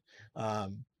fun.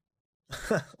 Um,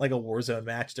 like a Warzone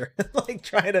match, or like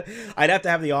trying to. I'd have to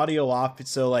have the audio off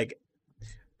so like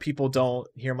people don't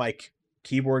hear my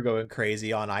keyboard going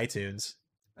crazy on iTunes.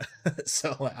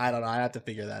 So like, I don't know. I have to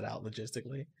figure that out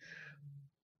logistically.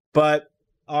 But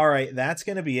all right, that's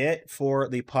going to be it for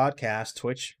the podcast.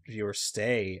 Twitch viewers,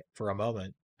 stay for a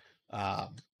moment.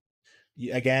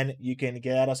 Again, you can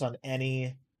get at us on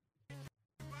any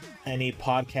any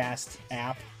podcast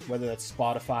app, whether that's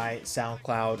Spotify,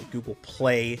 SoundCloud, Google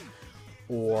Play,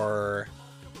 or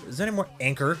is there any more?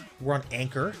 Anchor. We're on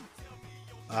Anchor.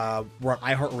 We're on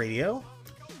iHeartRadio.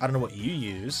 I don't know what you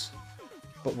use,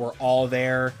 but we're all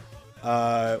there.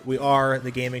 We are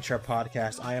the Gaming Chart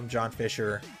Podcast. I am John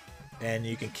Fisher, and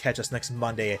you can catch us next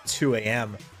Monday at 2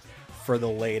 a.m. for the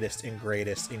latest and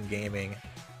greatest in gaming.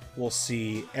 We'll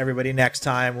see everybody next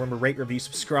time. Remember, rate, review,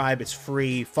 subscribe. It's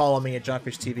free. Follow me at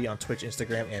JohnFishTV on Twitch,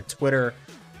 Instagram, and Twitter.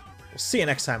 We'll see you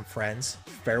next time, friends.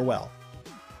 Farewell.